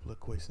are a couple of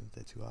questions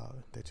that you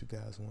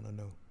guys want to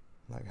know,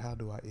 like how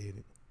do I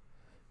edit?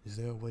 Is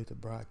there a way to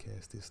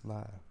broadcast this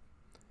live?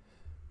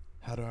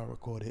 How do I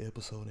record an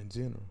episode in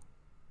general?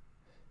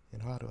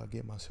 And how do I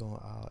get my show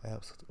on all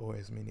apps or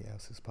as many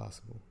apps as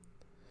possible?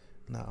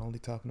 Not only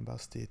talking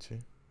about Stitcher,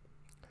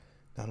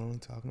 not only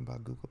talking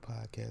about Google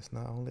Podcasts,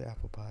 not only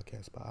Apple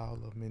Podcasts, but all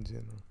of them in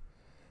general.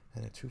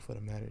 And the truth of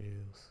the matter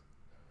is,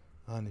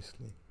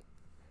 honestly,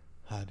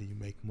 how do you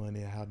make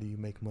money? How do you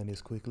make money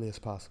as quickly as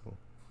possible?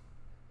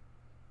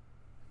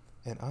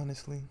 And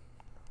honestly,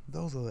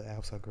 those other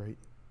apps are great.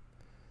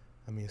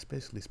 I mean,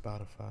 especially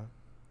Spotify.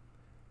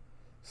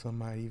 Some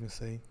might even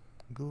say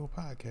Google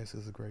Podcasts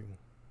is a great one.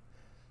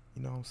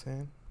 You know what I'm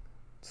saying?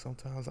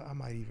 Sometimes I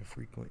might even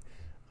frequent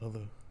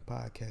other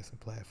podcasting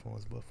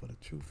platforms, but for the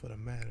truth of the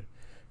matter,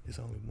 there's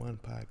only one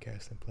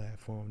podcasting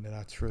platform that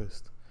I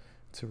trust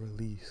to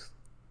release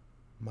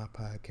my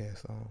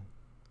podcast on,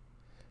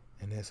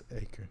 and that's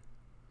Anchor.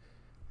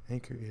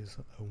 Anchor is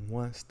a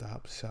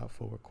one-stop shop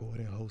for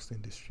recording, hosting,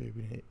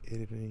 distributing,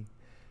 editing,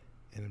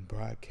 and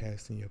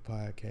broadcasting your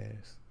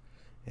podcast.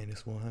 And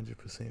it's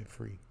 100%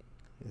 free.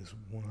 It's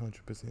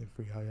 100%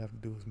 free. All you have to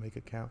do is make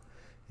an account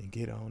and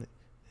get on it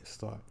and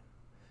start.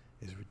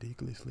 It's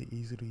ridiculously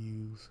easy to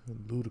use,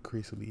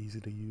 ludicrously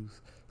easy to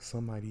use.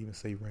 Some might even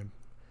say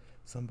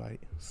somebody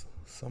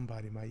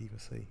might even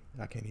say,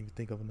 I can't even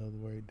think of another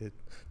word to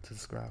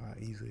describe how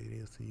easy it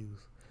is to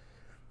use.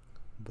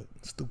 But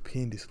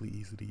stupendously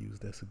easy to use.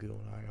 That's a good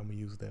one. All right, I'm going to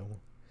use that one.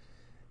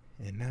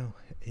 And now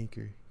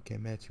Anchor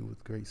can match you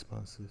with great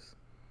sponsors.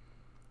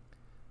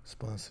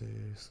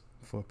 Sponsors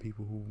for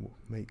people who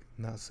make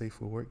not safe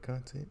for work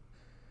content,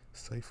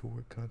 safe for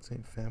work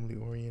content,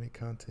 family-oriented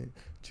content,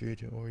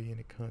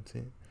 children-oriented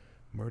content,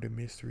 murder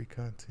mystery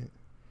content,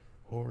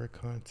 horror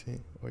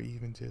content, or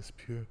even just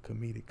pure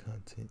comedic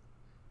content,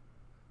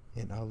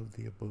 and all of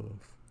the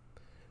above.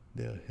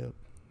 They'll help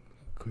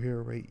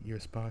curate your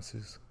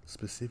sponsors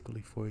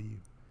specifically for you.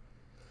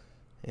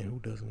 And who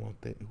doesn't want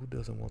that? Who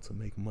doesn't want to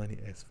make money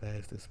as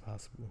fast as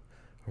possible,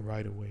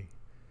 right away?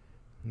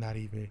 Not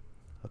even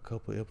a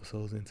couple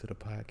episodes into the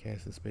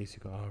podcasting space,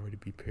 you can already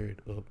be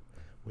paired up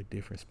with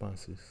different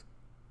sponsors.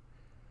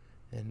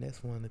 And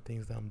that's one of the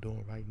things that I'm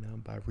doing right now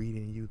by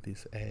reading you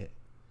this ad.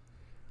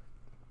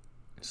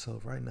 So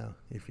right now,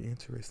 if you're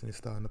interested in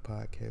starting a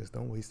podcast,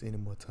 don't waste any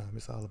more time.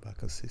 It's all about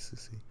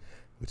consistency,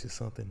 which is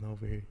something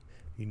over here,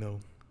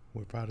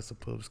 we're products of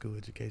public school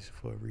education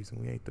for a reason.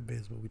 We ain't the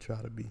best, but we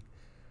try to be.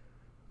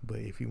 But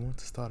if you want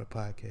to start a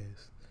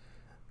podcast,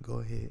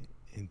 go ahead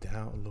and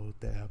download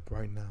the app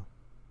right now.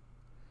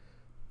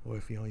 Or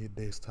if you're on your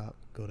desktop,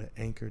 go to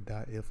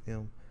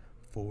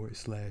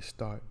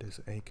anchor.fm/start. That's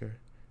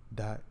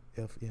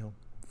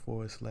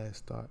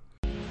anchor.fm/start.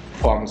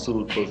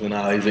 Pharmaceuticals and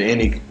all. Is there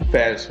any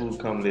fast food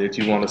company that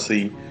you want to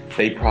see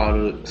they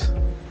products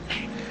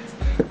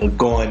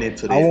going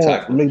into that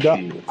type of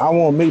field? I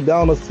want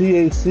McDonald's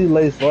THC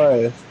laced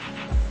fries.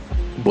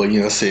 Boy,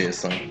 you done said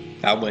something.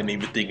 I wasn't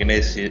even thinking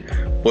that shit.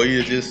 Boy,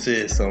 you just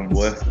said something,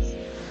 boy.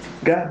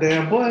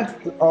 Goddamn, boy.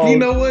 You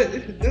know what?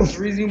 That's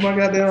the reason you my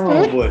goddamn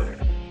homeboy.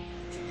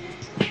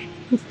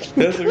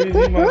 That's the reason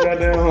you my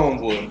goddamn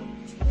homeboy.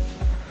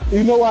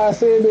 You know why I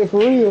said that for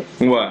real?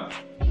 Why?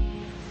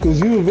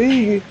 Cause you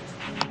vegan.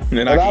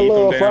 And I can eat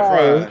them damn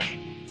fries.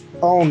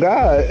 Oh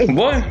God.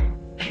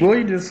 Boy,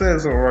 you just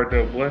said something right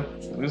there, boy.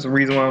 That's the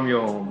reason why I'm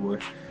your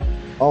homeboy.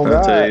 Oh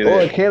God.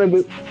 Or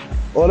cannabis.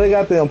 Or they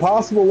got the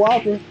Impossible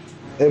Whopper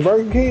at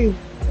Burger King.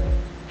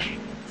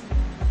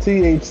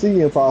 THC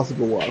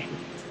Impossible Whopper.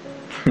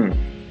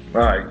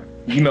 All right.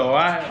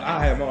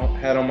 I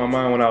had on my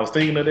mind when I was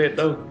thinking of that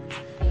though.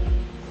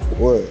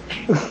 What?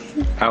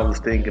 I was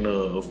thinking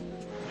of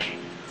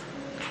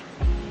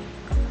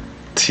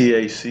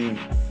THC.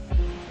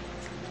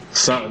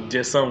 Something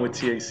with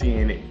THC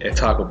in it at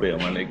Taco Bell,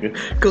 my nigga.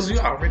 Cause you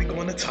already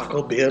going to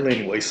Taco Bell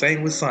anyway.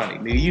 Same with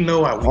Sonic, nigga. You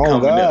know how we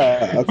coming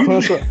up.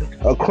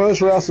 A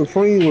Crunch Wrap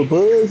Supreme with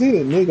buzz in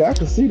it, nigga. I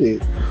can see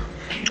that.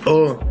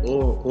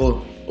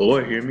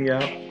 Or hear me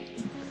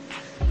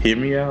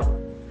out.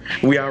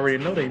 We already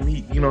know they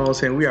meet. You know what I'm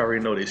saying? We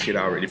already know this shit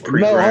already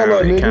pre-ground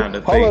and kind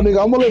of thing. Hold on,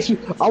 nigga. I'm gonna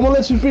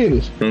let you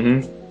finish.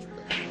 Mm-hmm.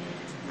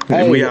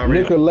 Hey,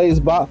 Liquor Lace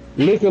Baja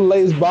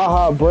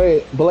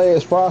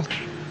Blast Frosties,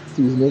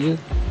 nigga.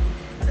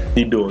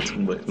 You doing too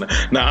much.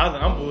 Nah,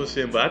 I'm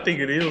bullshitting, but I think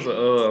it is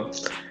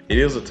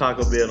a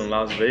Taco Bell in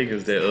Las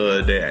Vegas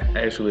that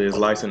actually is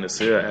licensed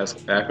to sell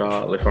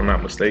alcohol, if I'm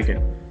not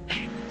mistaken.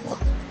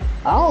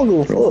 I don't give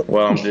a fuck.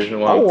 Well, I'm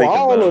thinking all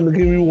about. Of them to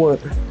give you one.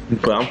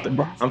 But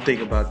I'm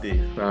thinking about this.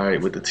 All right,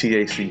 with the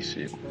THC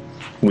shit,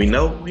 we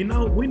know.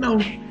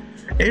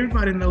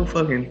 Everybody know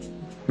fucking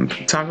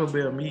Taco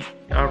Bell meat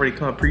already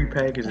come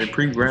pre-packaged and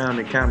pre-ground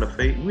and kind of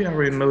fake. We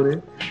already know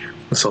that.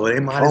 So they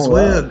might as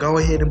well go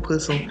ahead and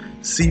put some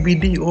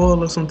CBD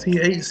oil or some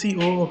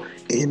THC oil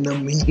in the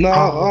meat.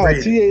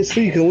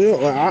 THC.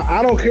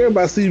 I don't care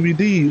about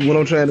CBD when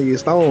I'm trying to get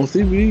stoned.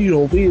 CBD, you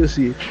don't feel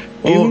shit.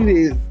 You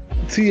need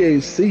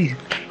THC.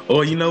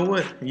 Or you know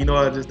what? You know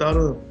what I just thought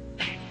of?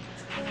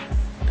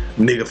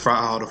 Nigga, fry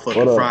all the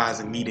fucking fries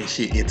and meat and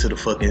shit into the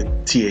fucking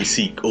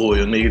THC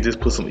oil. Nigga, just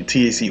put some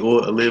THC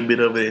oil, a little bit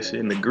of that shit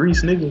in the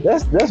grease, nigga.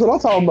 That's what I'm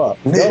talking about.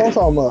 That's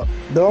what I'm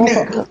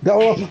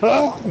talking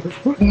about.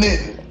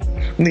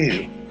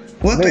 Nigga.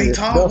 What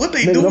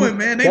they doing,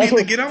 man? They need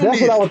to get on this.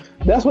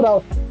 That's what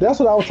I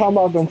was talking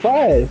about, them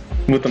fries.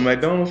 With the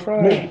McDonald's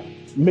fries?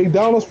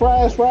 McDonald's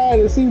fries fried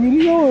and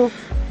CBD oil.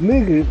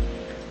 Nigga.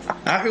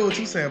 I hear what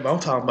you saying, but I'm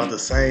talking about the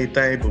same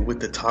thing, but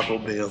with the Taco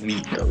Bell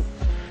meat, though.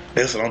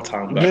 That's what I'm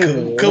talking about.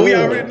 Cause we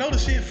already know the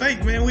shit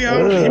fake, man. We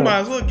already, you might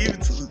as well give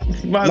it to.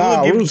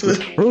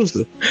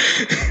 Rooster.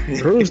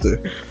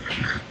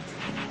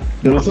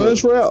 The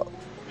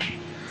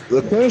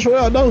French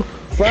route, though.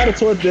 Fry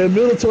the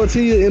middle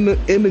tortilla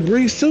in the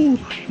grease too,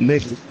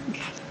 nigga.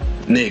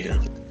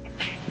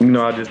 You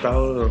know, I just thought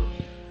of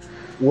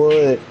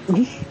what?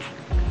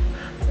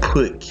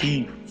 Put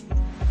Keith.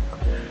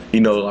 You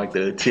know, like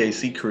the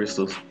THC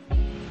crystals.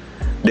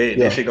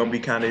 That shit gonna be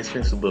kind of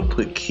expensive, but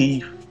put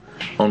Keith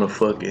on the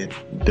fucking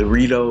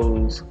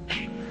Doritos,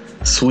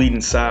 sweet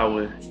and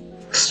sour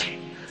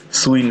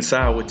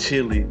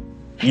chili.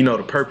 You know,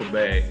 the purple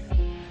bag.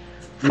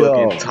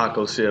 Fucking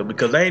taco shell,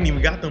 because they ain't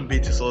even got them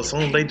bitches. So as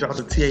soon as they drop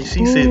the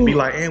THC shit, be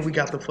like, and we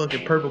got the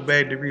fucking purple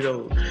bag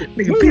Doritos.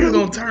 Nigga, people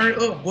gonna turn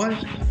up, boy.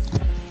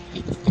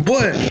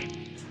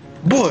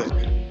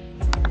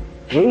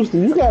 Rooster,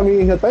 you got me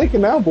in here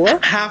thinking now, boy.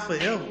 Half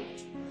forever.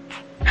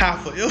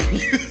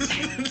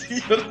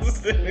 You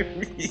understand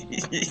me?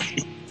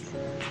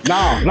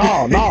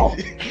 No.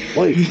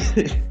 Wait.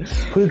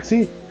 Put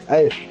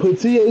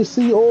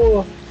THC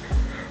oil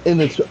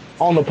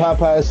on the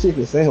Popeyes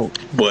chicken sandwich.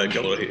 Boy,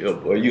 go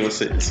ahead, boy. You done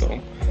said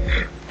something.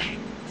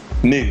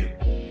 Nigga.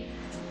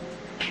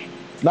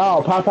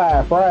 No,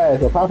 Popeye fries.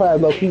 So Popeye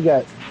low-key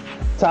got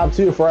top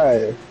tier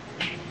fries.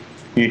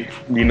 You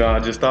know, I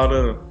just thought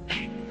of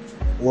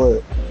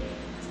what?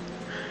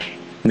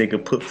 Nigga,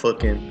 put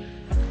fucking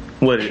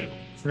which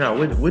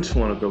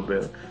one will go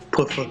better?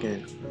 Put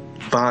fucking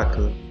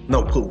vodka.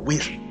 No, put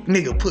whiskey.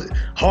 Nigga, put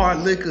hard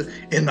liquor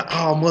in the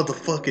all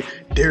motherfucking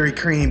Dairy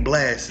Cream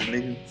blast,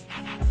 nigga.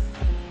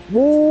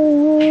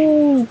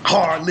 Ooh.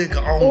 Hard liquor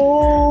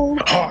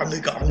only. Hard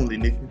liquor only,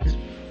 nigga.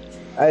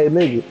 Hey,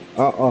 nigga.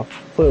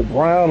 Put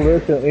brown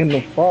liquor in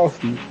the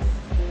Frosty.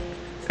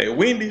 Hey,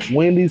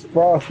 Wendy's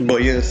Frosty. Boy,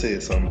 you done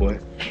said something, boy.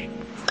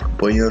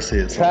 You done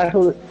said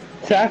something.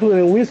 Chocolate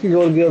and whiskey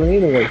go together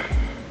anyway.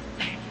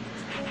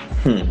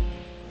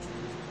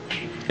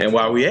 And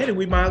while we at it,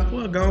 we might as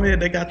well go ahead.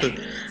 They got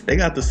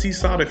the sea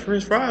salted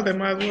French fries. They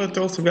might as well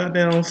throw some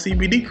goddamn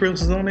CBD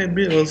crystals on that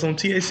bit, or some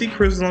THC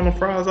crystals on the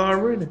fries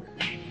already.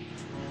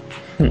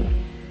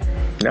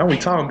 Now we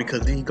talking,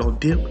 because then you gonna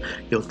dip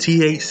your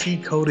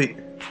THC coated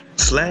 /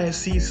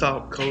 sea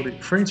salt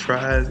coated French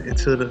fries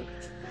into the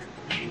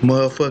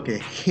motherfucking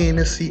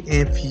Hennessy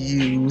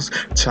infused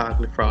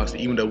chocolate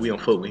frosty. Even though we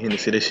don't fuck with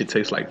Hennessy, that shit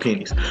tastes like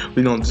pennies.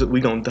 We gonna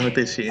dunk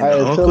that shit in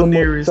the Uncle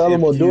Nearest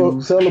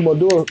infused. Tell them what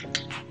do.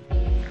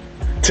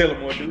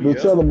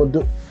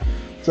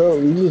 So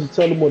you just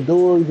tell them what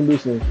do. You can do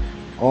some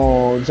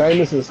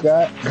Jameson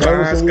Scott.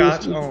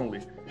 Scotch only.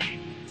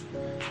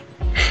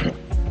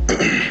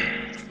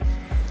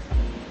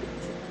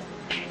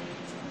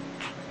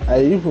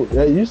 Hey,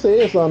 you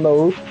said something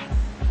though.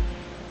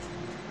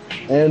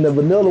 And the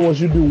vanilla ones,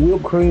 you do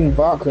whipped cream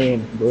vodka in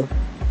them, bro.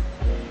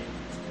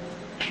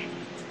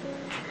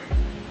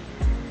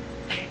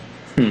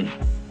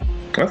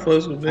 I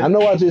fuss with that. I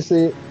know I just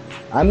said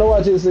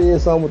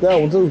something with that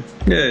one too.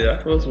 Yeah,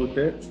 I fuss with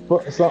that.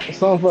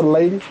 Something for the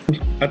lady.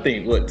 I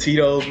think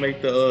Tito's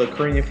make the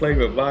cream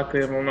flavored vodka,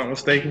 if I'm not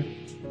mistaken.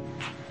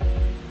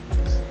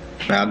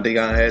 I think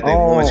I had that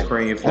orange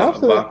cream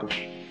vodka.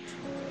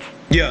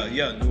 Yeah,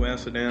 New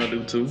Amsterdam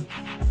do too.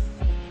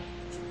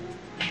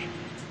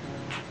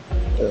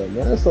 Yeah,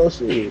 man, so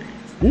shit.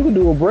 You can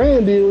do a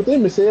brand deal with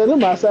them and sell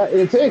them outside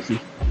in Texas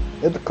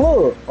at the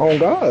club. On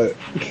God.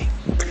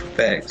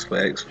 Facts.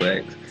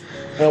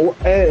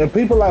 And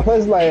people like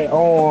places like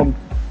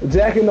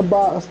Jack in the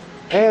Box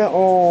and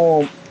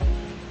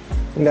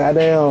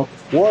goddamn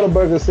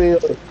Whataburger sell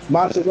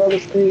mozzarella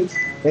sticks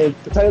and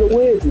potato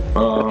wedges.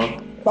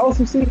 Throw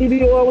some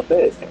CBD oil with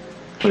that.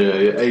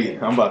 Yeah. Hey,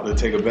 I'm about to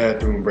take a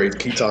bathroom break.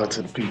 Keep talking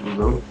to the people,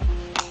 though.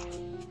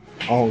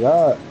 Oh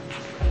God.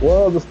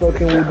 What other stuff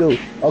can we do?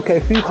 Okay,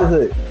 Pizza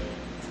Hut.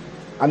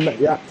 I know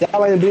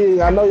y'all ain't big.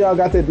 I know y'all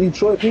got that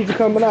Detroit pizza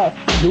coming out.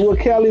 Do a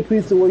Cali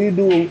pizza where you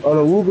do an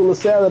arugula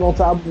salad on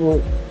top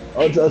of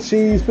a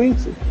cheese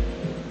pizza.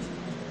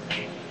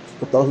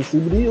 But throw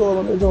some CBD oil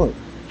on that joint.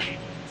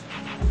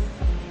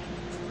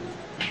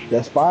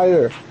 That's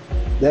fire.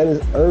 That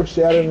is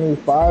earth-shatteringly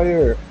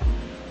fire.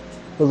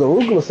 Because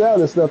arugula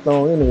salad is slept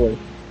on anyway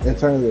in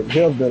terms of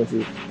health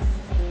benefits.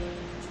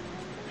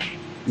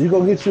 You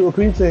go get you a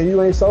pizza and you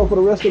ain't sold for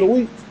the rest of the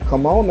week.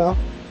 Come on now.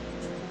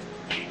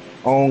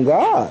 On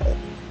God.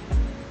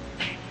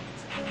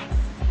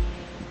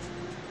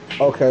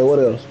 Okay, what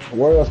else?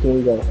 Where else can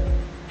we go?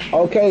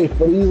 Okay,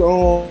 for these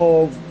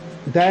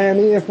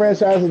dine-in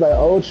franchises like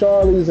Old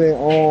Charlie's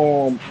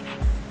and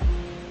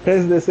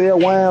places that sell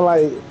wine,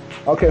 like,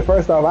 okay,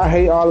 first off, I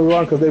hate Olive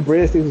Garden because their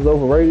breadsticks is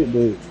overrated,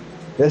 but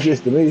that's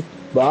just to me.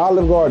 But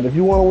Olive Garden, if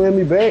you want to win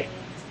me back,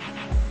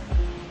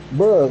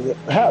 bro,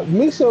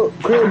 mix your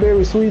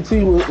cranberry sweet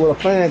tea with a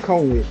fine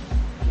cognac.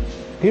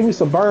 Give me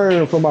some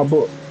burn for my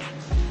book.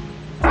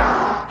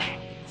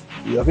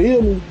 You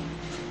feel me?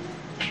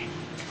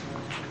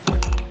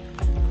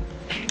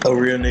 A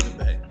real nigga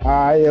back.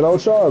 Alright, and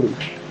Old Charlie.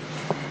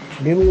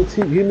 Give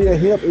me a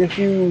hemp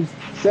infused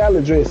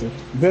salad dressing,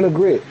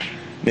 vinaigrette.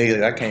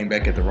 Nigga, I came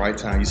back at the right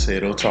time. You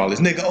said, "Oh, Charlie's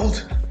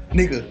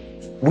nigga,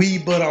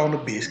 weed butter on the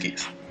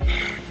biscuits.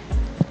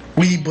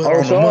 Weed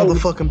butter on the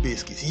motherfucking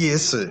biscuits."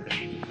 Yes, sir.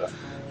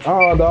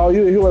 Oh, dog,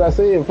 you hear what I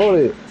said before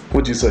that?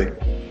 What'd you say?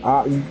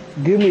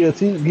 Give me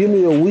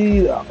a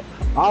weed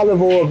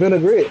olive oil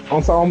vinaigrette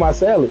on my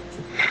salad.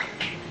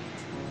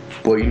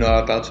 Boy, you know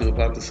what I thought you were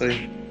about to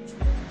say?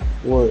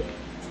 What?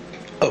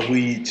 A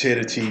weed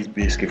cheddar cheese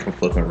biscuit from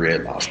fucking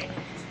Red Lobster.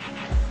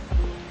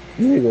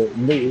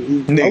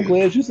 Nigga. I'm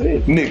glad you said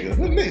it. Nigga.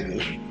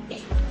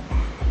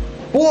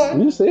 What?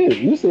 You said it.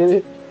 You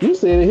said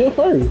it here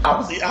first.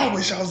 I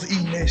wish I was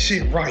eating that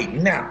shit right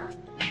now.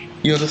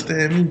 You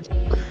understand me?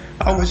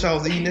 I wish I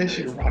was eating that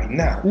shit right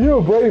now. You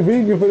a brave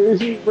vegan for this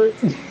shit, bro.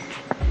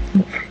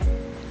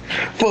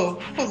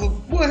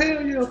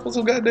 For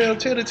some goddamn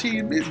cheddar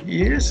cheese biscuit.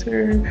 Yes,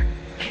 sir.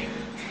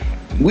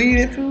 Weed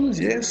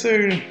infused? Yes,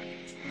 sir.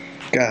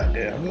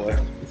 Goddamn, boy.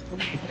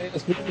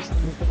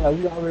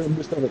 We already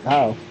missed up at the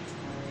house.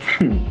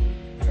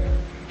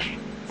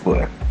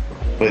 But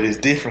it's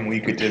different when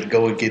you could just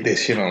go and get that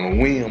shit on a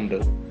whim,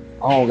 though.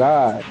 Oh,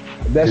 God.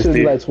 That should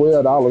be like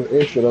 $12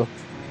 extra, though.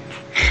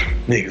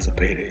 Niggas will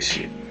pay that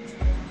shit.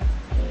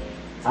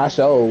 I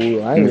sure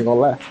will. I ain't even gonna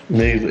lie.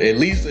 Niggas,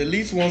 at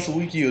least once a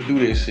week you'll do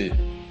that shit.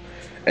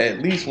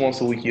 At least once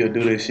a week you'll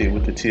do that shit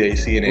with the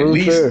THC, and at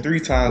least 3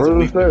 times a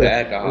week with the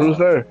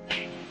alcohol.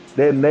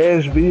 That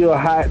Nashville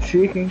hot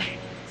chicken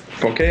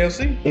from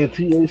KFC and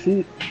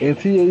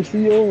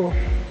THC oil.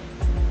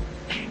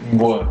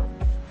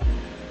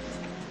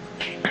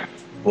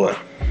 Boy.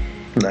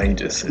 Now you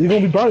just said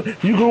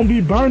you're gonna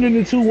be burning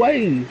in 2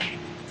 ways.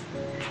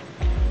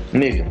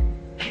 Nigga.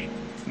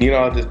 You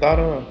know what I just thought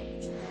of?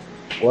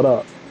 What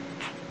up?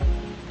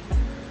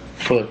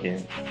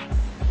 Fucking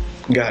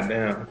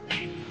goddamn.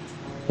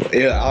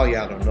 Well, all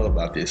y'all don't know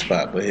about this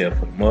spot, but here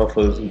for the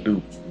motherfuckers who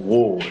do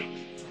awards.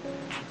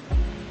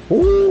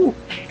 Woo!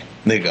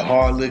 Nigga,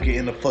 hard liquor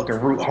in the fucking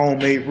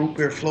homemade root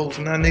beer floats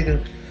now,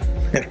 nigga.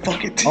 And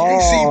fucking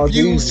THC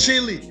fused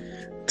chili.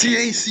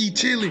 THC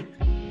chili.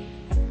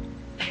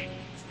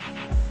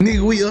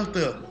 Nigga, we up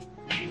there.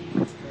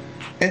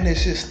 And that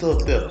shit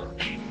stuck there.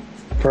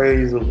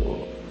 Praise the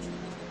Lord.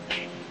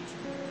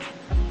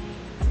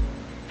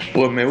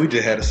 Boy, man, we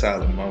just had a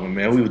silent moment,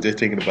 man. We were just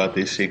thinking about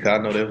this shit, cause I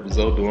know that's what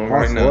Zoe doing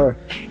right now.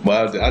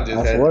 But I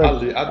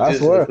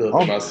just looked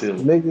up myself.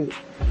 Nigga,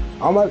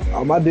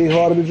 I might dig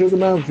harder than drinking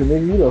mountain,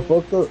 nigga. You done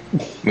fucked up.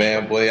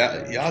 Man, boy,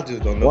 y'all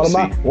just don't know.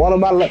 One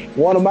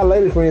of my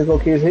lady friends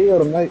gonna catch hell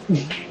tonight.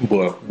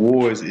 Boy,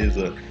 Wars is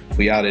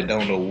for y'all that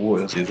don't know,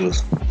 Wars is a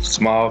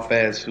small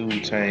fast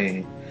food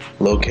chain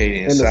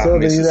located in South southern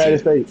Mississippi. United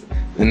States.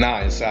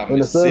 Nah, in South Mississippi. In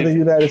the southern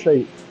United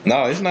States.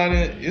 No, it's not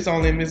it's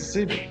only in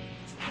Mississippi.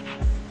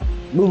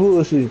 No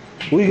bullshit.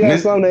 We got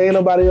something that ain't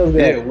nobody else got.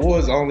 Yeah,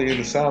 Wars only in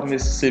the South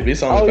Mississippi.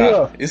 It's only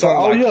like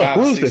 5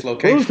 or 6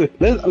 locations.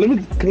 Let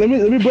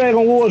me brag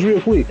on Wars real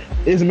quick.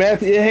 It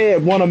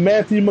had one of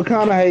Matthew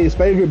McConaughey's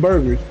favorite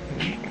burgers.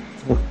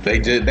 They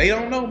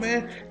don't know,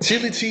 man.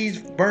 Chili cheese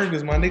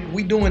burgers, my nigga.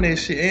 We doing that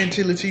shit, and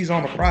chili cheese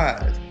on the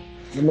fries.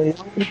 I mean,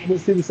 y'all in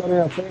Mississippi so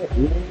damn fat.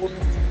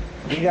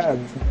 We got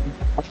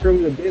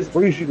probably the best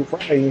grease you can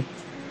fry in.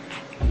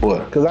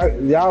 What? Cause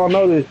y'all don't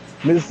know that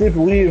Mississippi,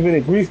 we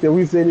invented grease that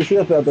we set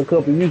itself after a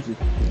couple of uses.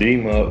 They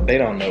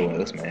don't know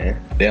us,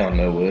 man. They don't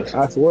know us.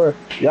 I swear,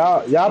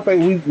 y'all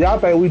think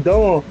we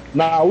dumb?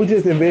 Nah, we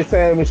just invest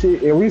time and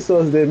shit and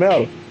resources that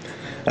matter.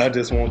 I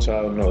just want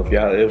y'all to know, if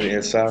y'all ever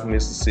in South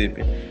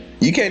Mississippi,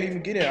 you can't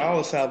even get in all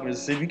of South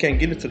Mississippi. You can't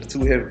get into the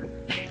 2 heavy.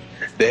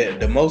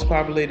 The most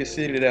populated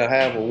city that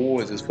have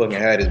awards is fucking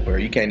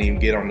Hattiesburg. You can't even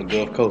get on the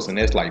Gulf Coast, and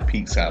that's like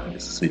peak South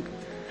Mississippi.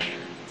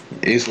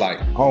 It's like,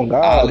 oh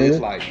God,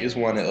 it's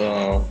one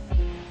of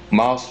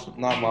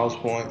not Mouse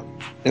Point.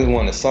 It's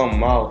one of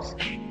Mouse.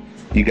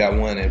 You got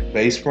one at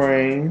Bay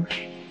Springs.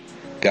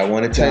 Got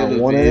one at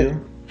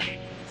Taylorsville.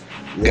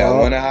 Got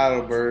one in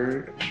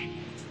Heidelberg.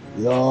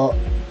 Yup.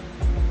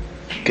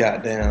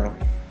 Goddamn.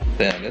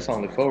 Damn, that's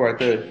only 4 right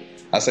there.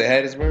 I say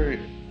Hattiesburg.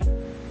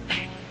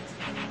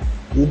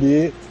 You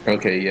did.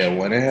 Okay, yeah,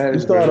 one in Hattiesburg. You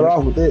started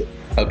off with that.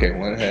 Okay,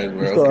 one in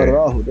Hattiesburg. You started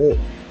off with that.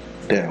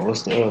 Damn,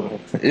 what's the other one?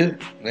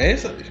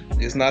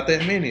 It's not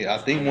that many. I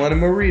think one in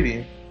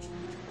Meridian.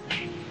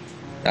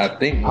 I don't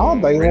think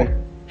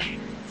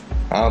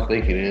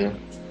it is.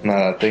 Now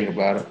that I think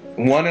about it.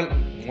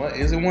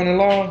 Is it one in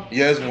Law?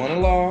 Yeah, it's one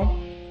in Law.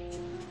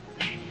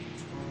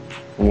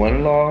 One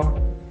in Law.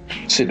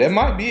 Shit, that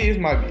might be it.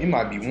 It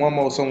might be one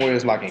more somewhere.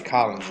 It's like in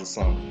Collins or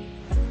something.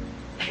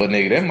 But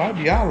nigga, that might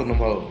be all of them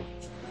hoes.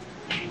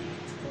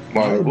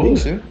 Martin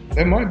Wilson,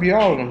 that might be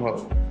all of them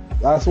hoes.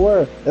 I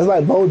swear, it's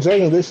like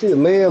Bojangles. This shit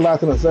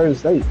landlocked in a certain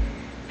state.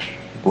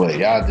 Boy,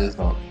 y'all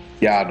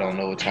don't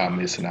know what y'all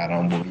missing out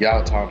on. But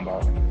y'all talking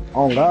about.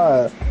 Oh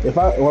God,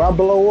 when I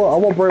blow up, I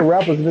won't bring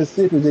rappers to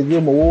Mississippi to give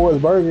them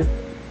awards burger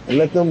and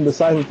let them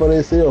decipher for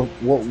themselves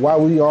why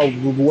we are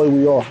the way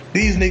we are.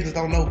 These niggas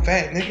don't know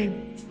fat, nigga.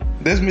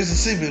 That's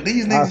Mississippi.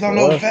 These niggas don't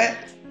know fat.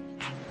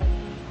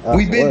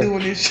 We been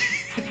doing this shit.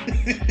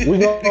 We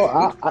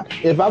go.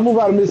 If I move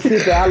out of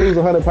Mississippi, I lose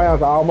 100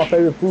 pounds. All my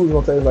favorite foods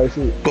gonna taste like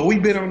shit. But we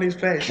been on this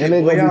fat shit.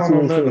 And they y'all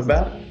don't know nothing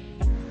about it.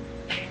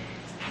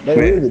 They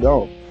really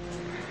don't.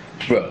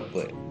 Bro,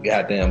 but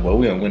goddamn, boy,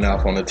 we done went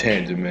off on a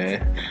tangent,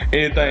 man.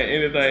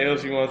 Anything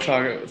else you want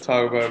to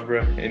talk about,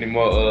 bro? Any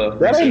more?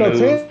 That ain't no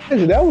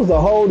tangent. That was the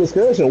whole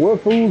discussion.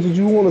 What foods did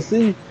you want to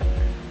see?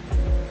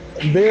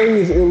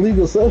 Various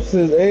illegal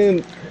substances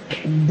and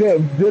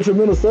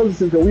detrimental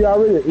substances, because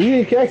we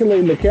ain't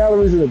calculating the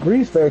calories and the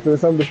grease factor of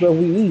some of the stuff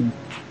we eat.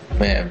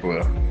 Man,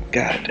 bro,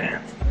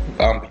 goddamn, I'm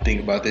gonna be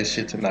thinking about this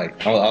shit tonight.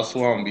 I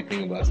swear I'm gonna be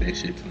thinking about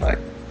this shit tonight.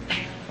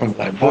 I'm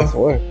like,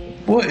 boy,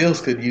 what else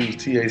could use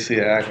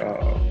THC or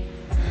alcohol?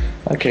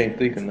 I can't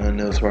think of nothing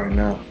else right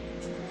now.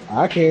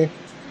 I can.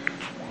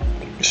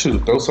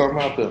 Shoot, throw something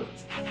out there.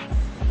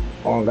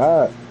 Oh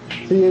God,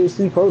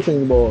 THC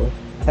protein bars.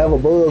 Have a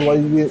buzz while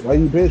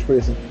you bench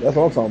pressing. That's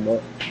what I'm talking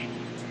about.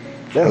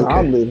 That's how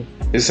I'm living.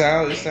 It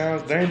sounds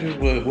dangerous,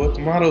 but what's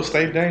the motto?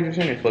 Stay dangerous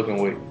any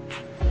fucking way.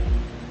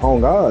 Oh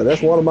God,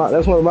 that's the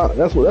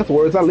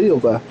words I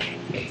live by.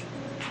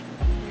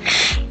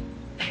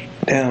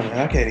 Damn, man,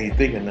 I can't even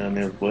think of nothing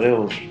else. But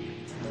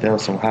that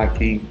was some high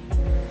key.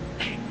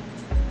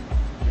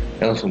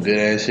 That was some good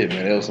ass shit,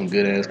 man. That was some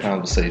good ass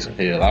conversation.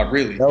 Hell, that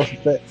was some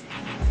fat.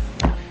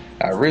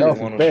 I really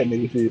want to. Fat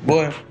nigga shit.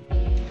 Boy,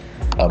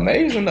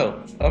 amazing though.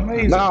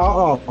 Amazing.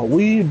 Nah,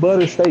 weed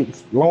butter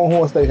steaks,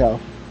 Longhorn Steakhouse,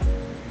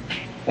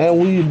 and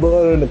weed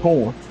butter in the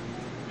corn.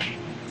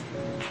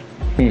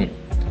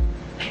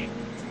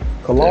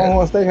 Cause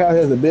Longhorn Steakhouse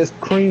has the best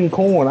cream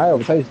corn I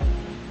ever tasted.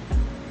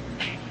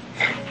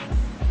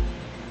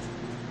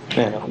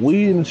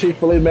 Weed and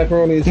Chick-fil-A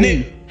macaroni and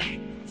cheese.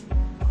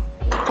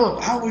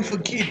 Fuck, how we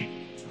forgetting?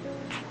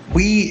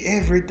 Weed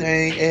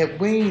everything at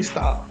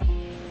Wingstop.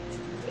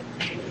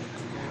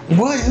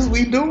 What is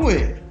we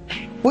doing?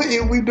 What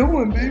are we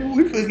doing, baby?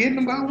 We forgetting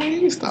about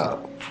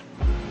Wingstop.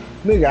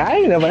 Nigga, I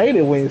ain't never ate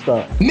at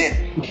Wingstop.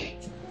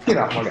 Get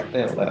off my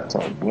goddamn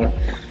laptop, boy.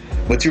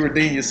 But you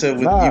redeem yourself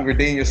with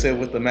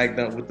the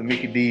McDonald's with the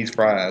Mickey D's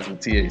fries with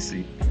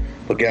THC.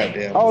 But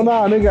goddamn. Oh no,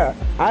 nigga,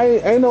 I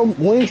ain't no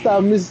Wingstop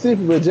in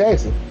Mississippi, but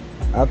Jackson,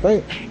 I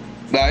think.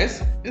 Nah,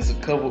 it's a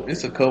couple, but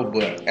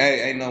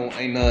ain't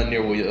none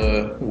near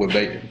with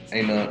bacon.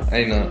 Ain't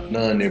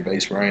none near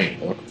Base Range,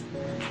 though.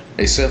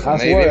 Except for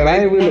maybe one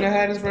in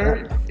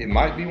Hattiesburg. It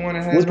might be one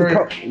in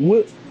Hattiesburg.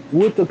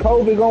 With the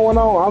COVID going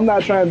on, I'm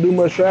not trying to do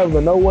much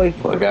traveling, no way.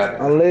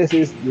 Unless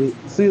it's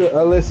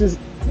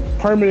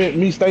permanent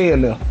me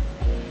staying there.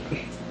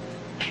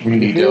 You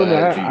need your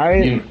ass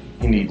beat.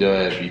 You need your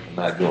ass beat for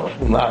not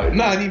doing.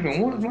 Not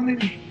even one, my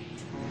nigga.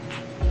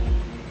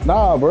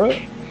 Nah, bro.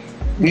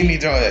 You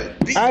need your ass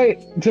beat.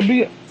 To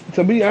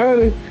be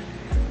honest,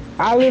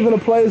 I live in a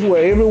place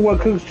where everyone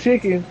cooks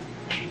chicken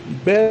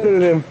better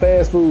than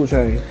fast food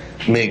chains.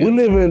 Nigga, we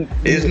live in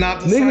it's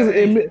not the niggas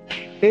same.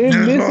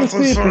 in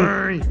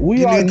Mississippi.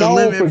 We are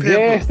known for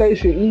gas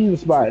station eating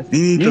spots.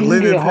 You need the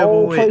lemon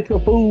whole plate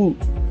of food.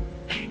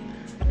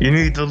 You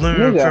need the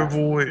lemon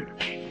pepper with.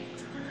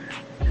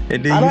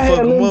 And then I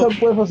had lemon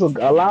pepper with from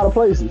a lot of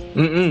places.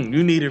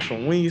 You need it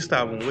from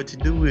Wingstop, and what you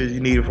do is you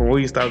need it from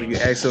Wingstop. You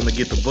ask them to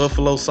get the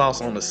buffalo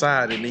sauce on the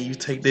side, and then you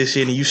take that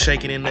shit and you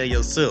shake it in there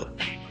yourself.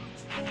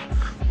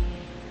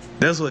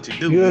 That's what you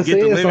do. You get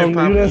the lemon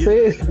pepper.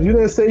 You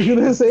didn't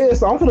say it.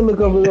 So I'm gonna look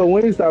up at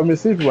Wingstop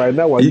Mississippi right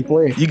now while you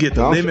playing. You get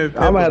the lemon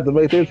pepper. I'm gonna have to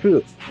make that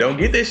trip. Don't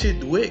get that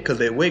shit wet, because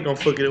that wet gonna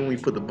fuck it up when you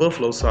put the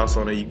buffalo sauce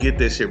on it. You get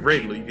that shit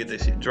regular. You get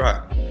that shit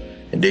dry.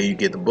 And then you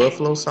get the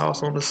buffalo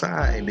sauce on the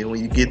side. And then when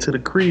you get to the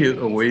crib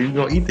or where you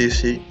gonna eat this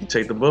shit, you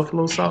take the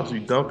buffalo sauce, you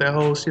dump that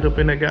whole shit up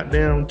in that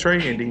goddamn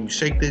tray, and then you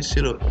shake that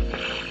shit up.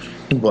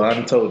 Well, I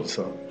done told you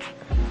something.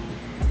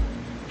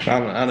 I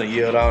done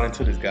yelled out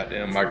into this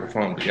goddamn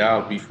microphone, but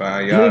y'all be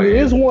fine. Nigga,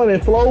 there's one in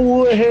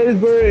Flowood,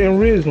 Hattiesburg, and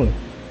Ridgeland.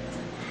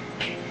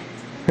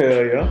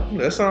 Hell yeah,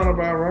 that sound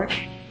about right.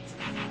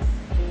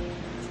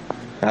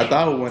 I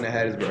thought it was one at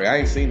Hattiesburg. I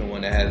ain't seen the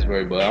one at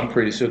Hattiesburg, but I'm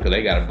pretty sure because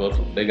they got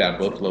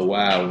Buffalo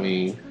Wild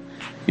Wing.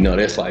 You know,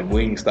 that's like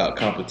Wingstop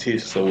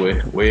competition. So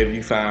wherever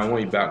you find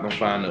one, you about gonna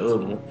find the other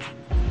one.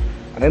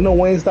 Ain't no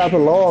Wingstop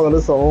in Law, and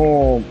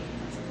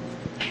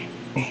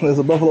it's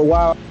a Buffalo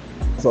Wild.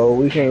 So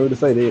we can't really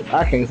say that.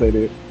 I can't say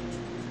that.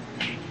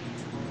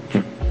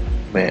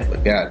 Man,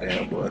 but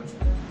goddamn, boy.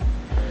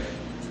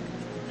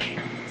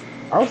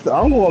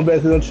 I'm going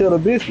back to them cheddar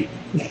biscuit.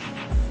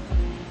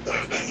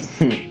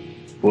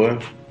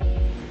 What?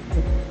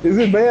 Is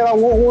it bad? I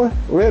want one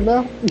right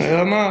now.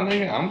 Hell no,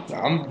 nigga. I'm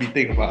gonna be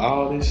thinking about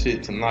all this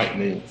shit tonight,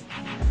 nigga.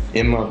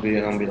 In my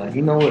bed, I'm gonna be like,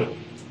 you know what?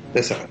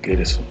 That sounds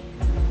good as fuck.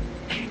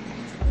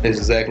 That's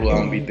exactly what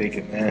I'm gonna be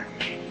thinking, man.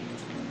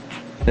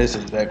 That's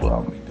exactly what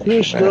I'm gonna be thinking.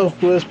 Good stuff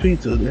plus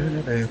pizza.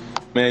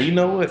 Man, you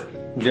know what?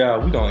 Yeah,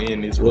 we gonna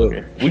end this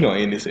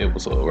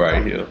episode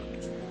right here.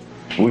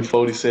 We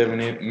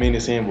 47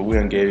 minutes in, but we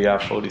done gave y'all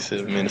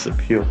 47 minutes of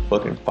pure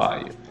fucking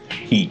fire.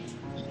 Heat.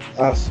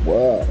 I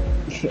swear.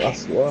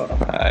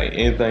 Alright,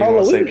 anything Hold you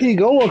on, we say? can keep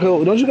going,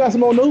 cause don't you got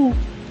some more news?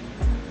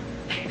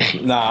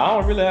 Nah, I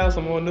don't really have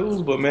some more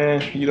news, but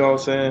man, you know what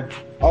I'm saying?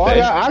 Oh,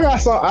 I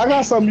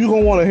got something you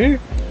gonna want to hear.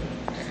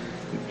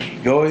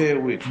 Go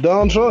ahead with it.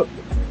 Donald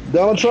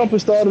Trump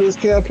has started his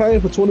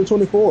campaign for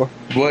 2024.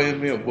 Boy,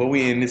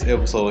 we in this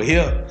episode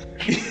here.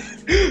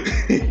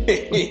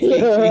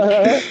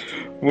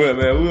 Well,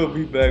 man, we'll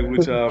be back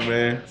with y'all,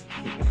 man.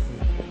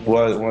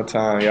 One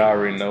time, y'all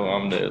already know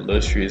I'm the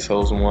illustrious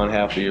host, one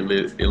half of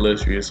the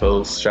illustrious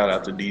host. Shout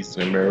out to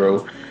Decent and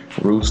Mero,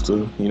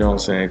 Rooster. You know what I'm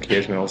saying?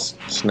 Catch me on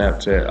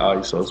Snapchat, all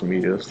your social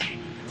media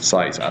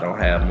sites. I don't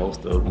have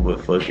most of them,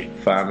 but fuck it.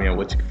 Find me on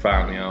what you can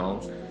find me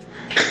on.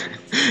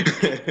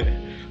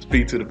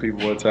 Speak to the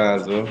people one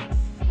time, though.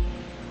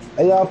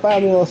 Hey, y'all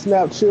find me on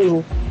Snap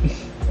Chisel.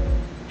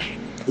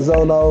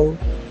 Zono.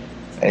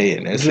 Hey,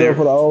 and that's Zero it.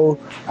 for the old.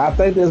 I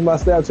think that's my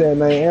Snapchat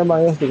name and my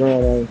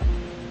Instagram name.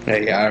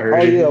 Hey, I heard.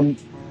 Oh yeah,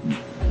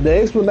 the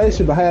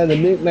explanation behind the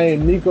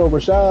nickname Nico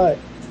Rashad,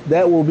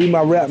 that will be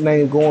my rap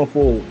name going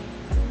forward.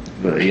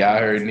 But y'all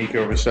heard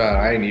Nico Rashad.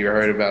 I ain't even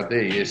heard about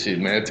that yet. Shit,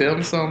 man. Tell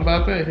me something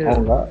about that. Hell.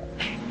 Oh God.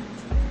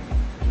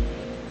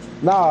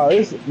 Nah,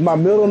 it's my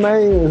middle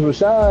name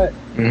is Rashad,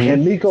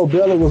 and Nico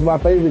Bellic was my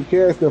favorite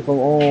character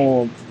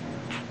from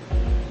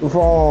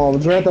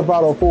Grand Theft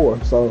Auto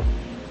 4. So.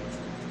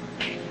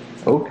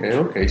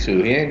 Okay,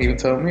 shoot. He ain't even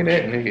told me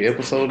that, nigga.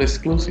 Episode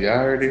exclusive. I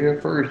heard it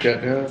here first,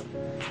 goddamn.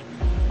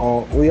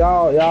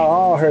 Y'all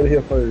all heard it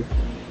here first.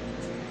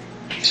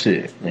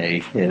 Shit,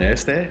 hey, yeah,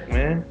 that's that,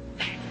 man.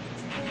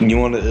 You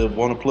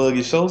wanna plug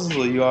your socials,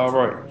 or you all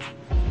right?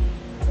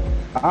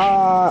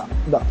 I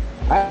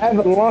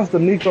haven't launched the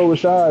Nico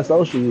Rashad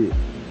social yet.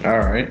 All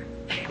right.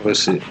 Well,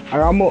 shit.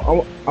 I'm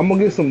gonna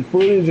get some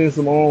footage and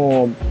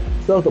some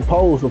stuff to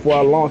post before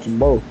I launch them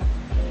both.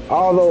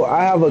 Although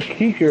I have a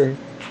Kicker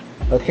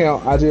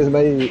account I just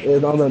made,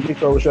 it's under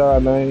Nico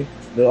Rashad name.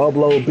 They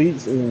upload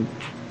beats and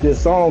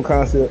just song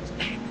concepts.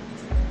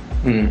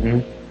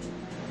 And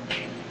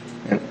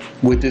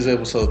with this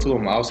episode too,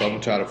 I'm gonna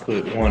try to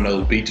put one of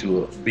those beats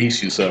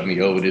you sent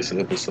me over this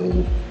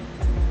episode.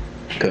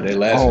 Cause that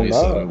last one you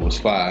sent me was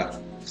fire.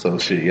 So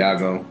shit, y'all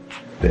go.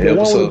 The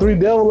episode. One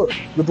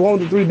with the one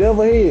with the three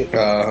devil heads.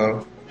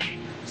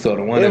 So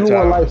the one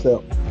Everyone likes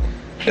that.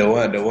 The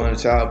one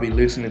that y'all be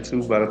listening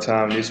to by the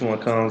time this one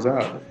comes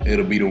out,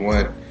 it'll be the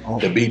one.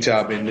 The beat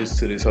y'all been listening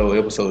to this whole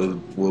episode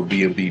will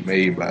be a beat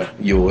made by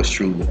yours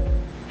truly.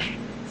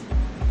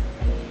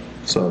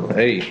 So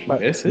hey,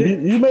 that's it.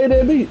 You made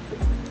that beat.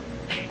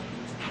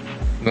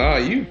 Nah,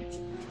 you.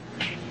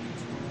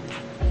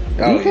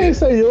 You can't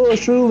say yours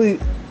truly.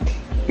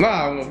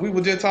 Nah, we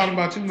were just talking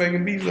about you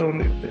making beats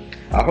on it.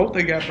 I hope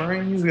they got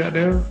brains,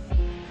 goddamn.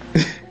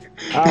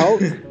 I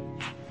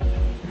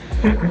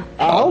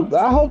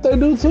hope they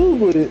do too,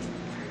 but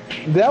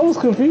that was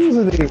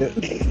confusing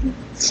again.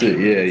 Shit,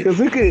 yeah. Cause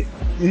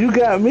you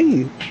got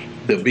me.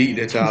 The beat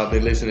that y'all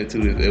been listening to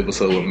this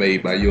episode was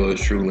made by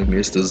yours truly,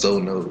 Mr.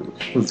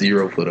 Zono,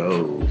 Zero for the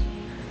O's,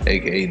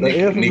 aka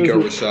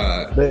Nico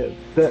Rashad.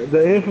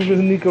 The infamous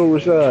Nico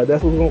Rashad.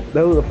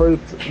 That was the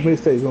first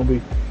mixtape gonna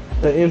be.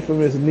 The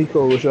infamous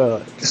Nico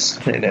Rashad.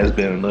 And that's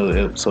been another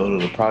episode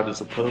of the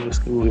Projects of Public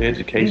School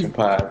Education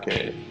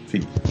Podcast.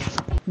 Peace.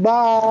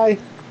 Bye.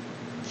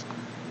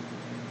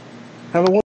 Have a